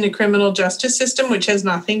challenging the criminal justice system, which has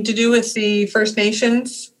nothing to do with the First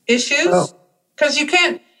Nations issues? Because you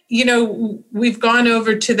can't, we've gone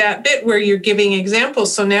over to that bit where you're giving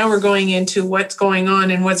examples. So now we're going into what's going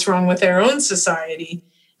on and what's wrong with our own society.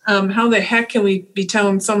 How the heck can we be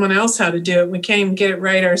telling someone else how to do it? We can't even get it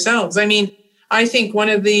right ourselves. I mean, I think one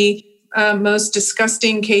of the most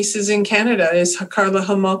disgusting cases in Canada is Karla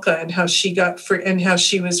Homolka and how she got free and how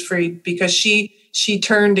she was freed because she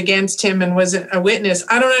turned against him and wasn't a witness.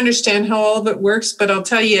 I don't understand how all of it works, but I'll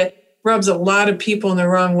tell you, it rubs a lot of people in the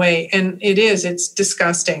wrong way. And it's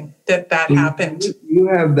disgusting that happened. You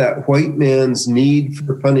have that white man's need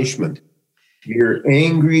for punishment. You're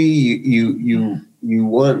angry. You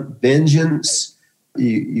want vengeance.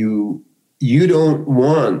 You don't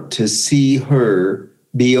want to see her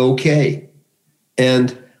be okay.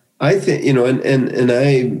 And I think,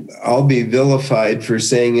 I'll be vilified for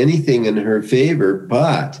saying anything in her favor,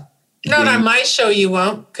 but not on my show you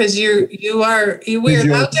won't, because we're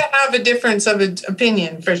allowed to have a difference of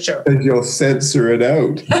opinion for sure. And you'll censor it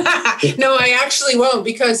out. No, I actually won't,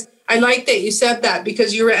 because I like that you said that,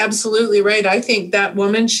 because you were absolutely right. I think that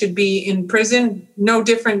woman should be in prison, no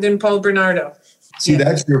different than Paul Bernardo. See,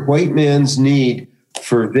 that's your white man's need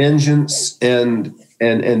for vengeance and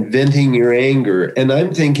venting your anger. And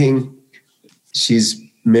I'm thinking, she's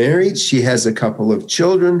married, she has a couple of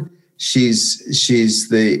children, she's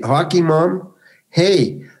the hockey mom.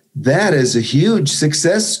 Hey, that is a huge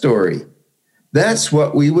success story. That's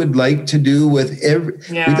what we would like to do with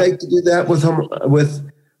we'd like to do that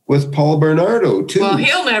with Paul Bernardo too. Well,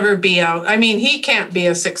 he'll never be out. I mean, he can't be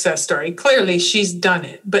a success story. Clearly she's done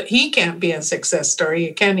it, but he can't be a success story.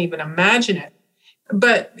 You can't even imagine it.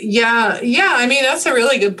 But yeah, I mean, that's a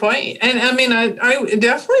really good point. And I mean, I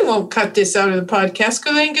definitely won't cut this out of the podcast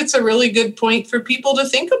because I think it's a really good point for people to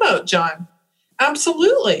think about, John.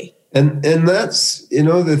 Absolutely. And that's,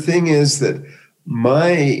 the thing is that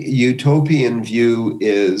my utopian view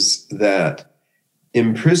is that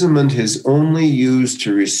imprisonment is only used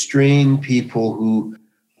to restrain people who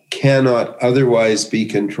cannot otherwise be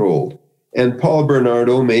controlled. And Paul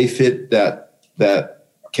Bernardo may fit that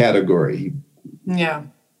category. Yeah.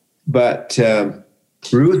 But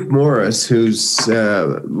Ruth Morris, who's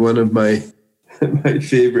one of my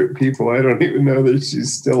favorite people. I don't even know that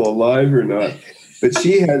she's still alive or not, but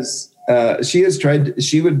she has tried.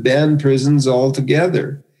 She would ban prisons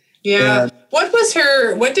altogether. Yeah.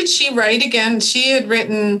 What did she write again?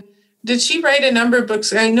 Did she write a number of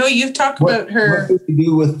books? I know you've talked about her. What do we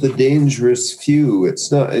do with the dangerous few? It's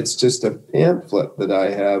just a pamphlet that I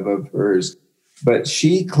have of hers. But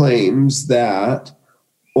she claims that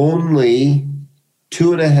only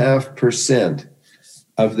 2.5%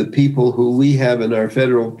 of the people who we have in our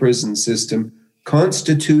federal prison system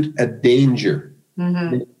constitute a danger.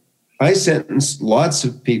 Mm-hmm. I sentenced lots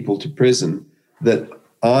of people to prison that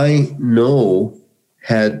I know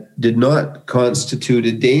did not constitute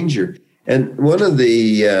a danger. And one of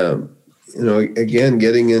the, again,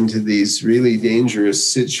 getting into these really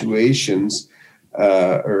dangerous situations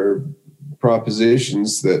or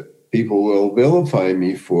propositions that people will vilify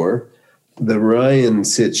me for, the Ryan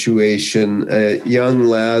situation, a young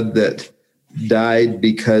lad that died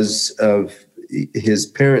because of his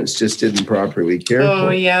parents just didn't properly care for him. Oh,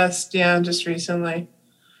 yes. Yeah, just recently.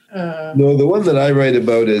 No, the one that I write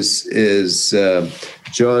about is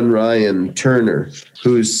John Ryan Turner,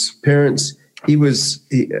 whose parents,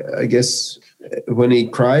 I guess when he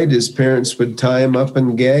cried, his parents would tie him up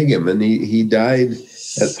and gag him, and he died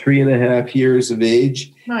at 3.5 years of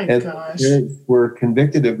age. My gosh. His parents were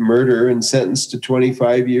convicted of murder and sentenced to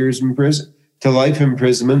 25 years in prison, to life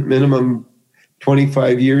imprisonment, minimum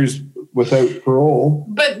 25 years without parole.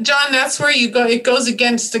 But John, that's where you go. It goes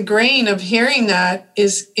against the grain of hearing that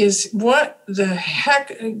is what the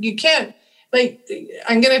heck? You can't,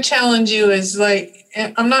 I'm going to challenge you it's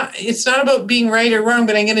not about being right or wrong,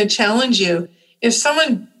 but I'm going to challenge you. If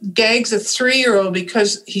someone gags a 3-year-old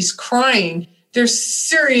because he's crying, there's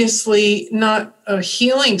seriously not a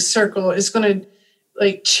healing circle is going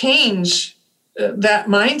to change that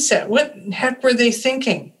mindset. What the heck were they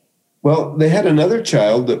thinking? Well, they had another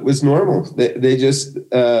child that was normal. They just,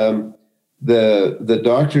 the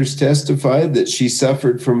doctors testified that she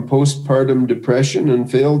suffered from postpartum depression and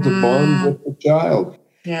failed to bond with the child.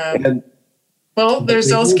 Yeah. There's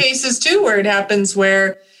those cases too where it happens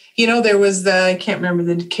where, there was I can't remember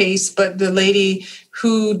the case, but the lady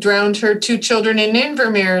who drowned her 2 children in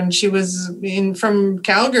Invermere, and she was from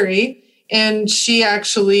Calgary. And she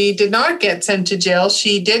actually did not get sent to jail.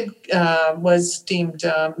 She was deemed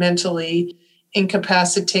mentally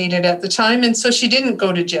incapacitated at the time, and so she didn't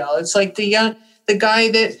go to jail. It's like the guy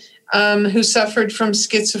that who suffered from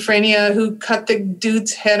schizophrenia, who cut the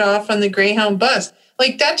dude's head off on the Greyhound bus.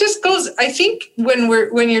 That just goes. I think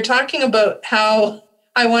when you're talking about how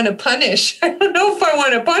I want to punish, I don't know if I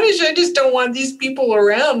want to punish. I just don't want these people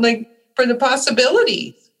around, for the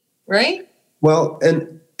possibilities, right? Well,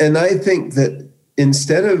 And I think that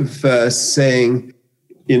instead of saying,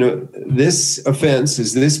 this offense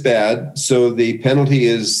is this bad, so the penalty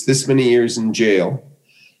is this many years in jail,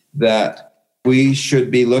 that we should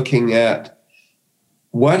be looking at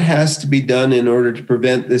what has to be done in order to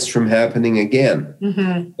prevent this from happening again.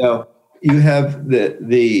 Mm-hmm. Now, you have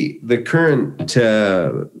the current,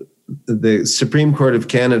 the Supreme Court of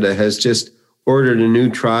Canada has just ordered a new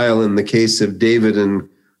trial in the case of David and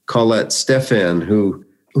Colette Stephan, who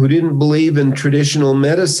didn't believe in traditional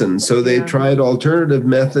medicine. So they tried alternative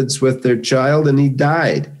methods with their child, and he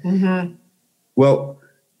died. Mm-hmm. Well,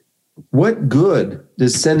 what good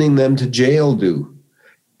does sending them to jail do?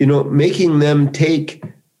 Making them take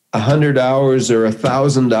 100 hours or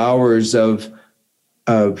 1,000 hours of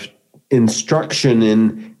instruction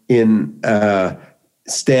in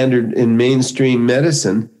standard in mainstream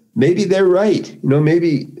medicine. Maybe they're right.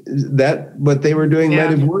 Maybe that what they were doing might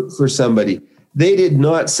have worked for somebody. They did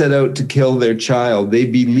not set out to kill their child. They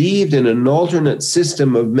believed in an alternate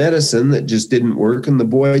system of medicine that just didn't work, and the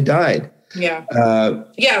boy died. Yeah.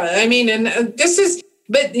 This is,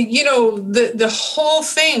 but the whole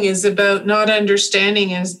thing is about not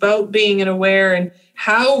understanding, and it's about being aware and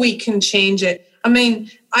how we can change it.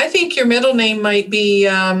 I think your middle name might be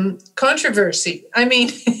controversy.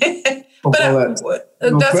 But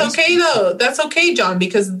that's okay though. That's okay, John,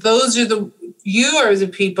 because you are the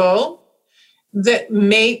people that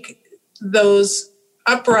make those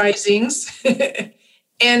uprisings,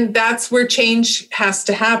 and that's where change has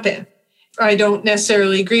to happen. I don't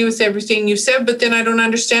necessarily agree with everything you said, but then I don't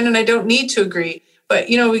understand and I don't need to agree. But,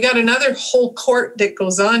 we got another whole court that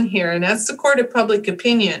goes on here, and that's the court of public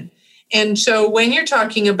opinion. And so when you're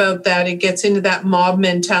talking about that, it gets into that mob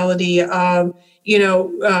mentality of,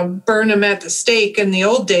 burn them at the stake in the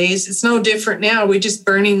old days. It's no different now. We're just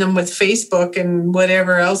burning them with Facebook and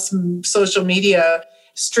whatever else social media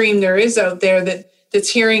stream there is out there that's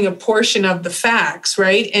hearing a portion of the facts,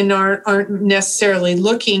 right? And aren't necessarily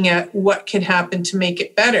looking at what can happen to make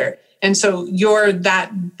it better. And so you're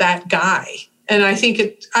that guy. And I think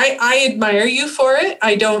I admire you for it.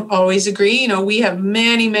 I don't always agree. You know, we have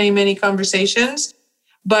many, many, many conversations,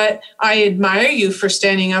 but I admire you for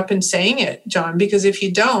standing up and saying it, John, because if you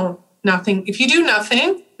do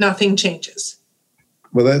nothing, nothing changes.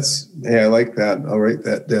 Well, I like that. I'll write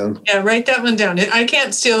that down. Yeah, write that one down. I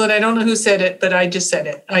can't steal it. I don't know who said it, but I just said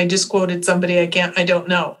it. I just quoted somebody. I don't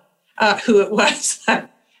know who it was.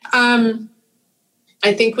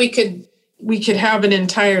 I think we could have an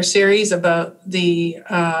entire series about the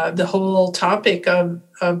whole topic of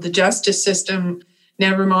the justice system.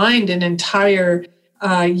 Never mind an entire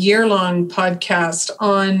year-long podcast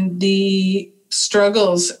on the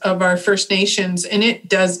struggles of our First Nations, and it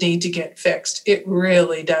does need to get fixed. It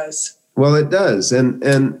really does. Well, it does, and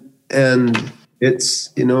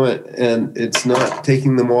it's, you know, and it's not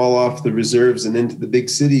taking them all off the reserves and into the big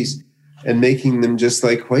cities and making them just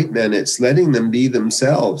like white men. It's letting them be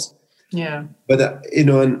themselves. Yeah. But you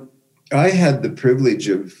know, and I had the privilege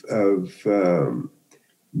of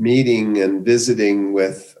meeting and visiting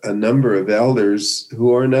with a number of elders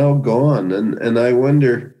who are now gone, and I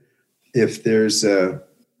wonder if there's a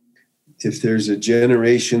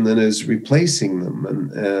generation that is replacing them,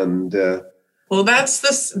 and well, that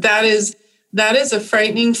is a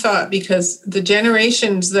frightening thought, because the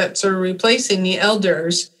generations that are replacing the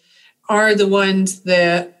elders are the ones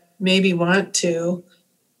that maybe want to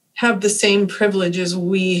have the same privileges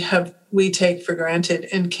we take for granted.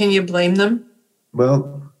 And can you blame them?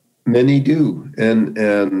 Well, many do, and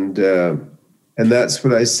that's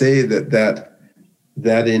what I say,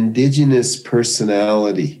 that indigenous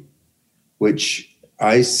personality, which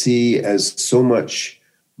I see as so much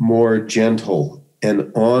more gentle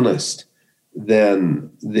and honest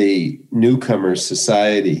than the newcomer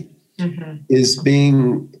society, is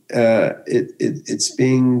being it's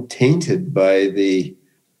being tainted by the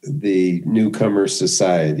newcomer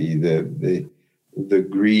society, the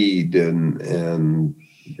greed and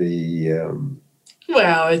the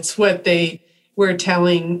well, it's what we're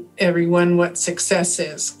telling everyone what success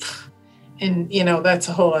is. And, you know, that's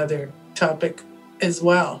a whole other topic as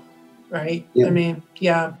well, right? Yeah. I mean,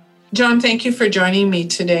 yeah. John, thank you for joining me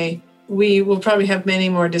today. We will probably have many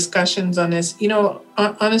more discussions on this. You know,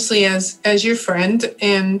 honestly, as your friend,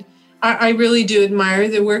 and I really do admire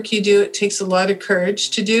the work you do. It takes a lot of courage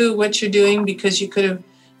to do what you're doing, because you could have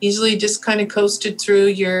easily just kind of coasted through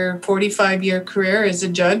your 45-year career as a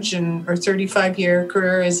judge or 35-year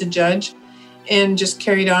career as a judge and just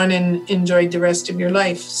carried on and enjoyed the rest of your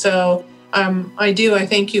life. So I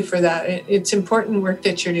thank you for that. It's important work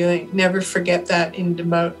that you're doing. Never forget that.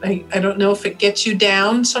 I don't know if it gets you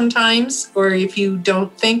down sometimes, or if you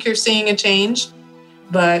don't think you're seeing a change,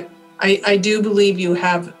 but I do believe you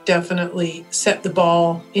have definitely set the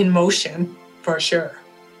ball in motion for sure.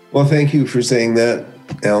 Well, thank you for saying that,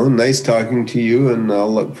 Ellen. Nice talking to you, and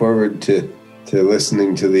I'll look forward to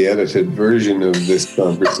listening to the edited version of this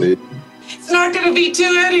conversation. It's not going to be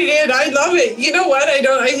too edited. I love it. You know what?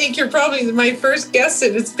 I think you're probably my first guest,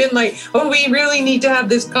 and it's been like, oh, we really need to have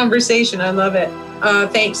this conversation. I love it.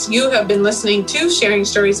 Thanks. You have been listening to Sharing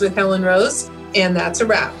Stories with Helen Rose, and that's a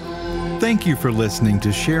wrap. Thank you for listening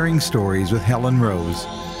to Sharing Stories with Helen Rose.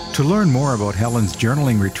 To learn more about Helen's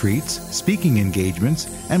journaling retreats, speaking engagements,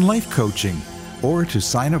 and life coaching, or to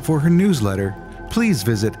sign up for her newsletter, please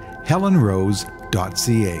visit helenrose.ca.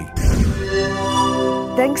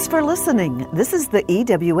 Thanks for listening. This is the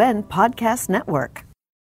EWN Podcast Network.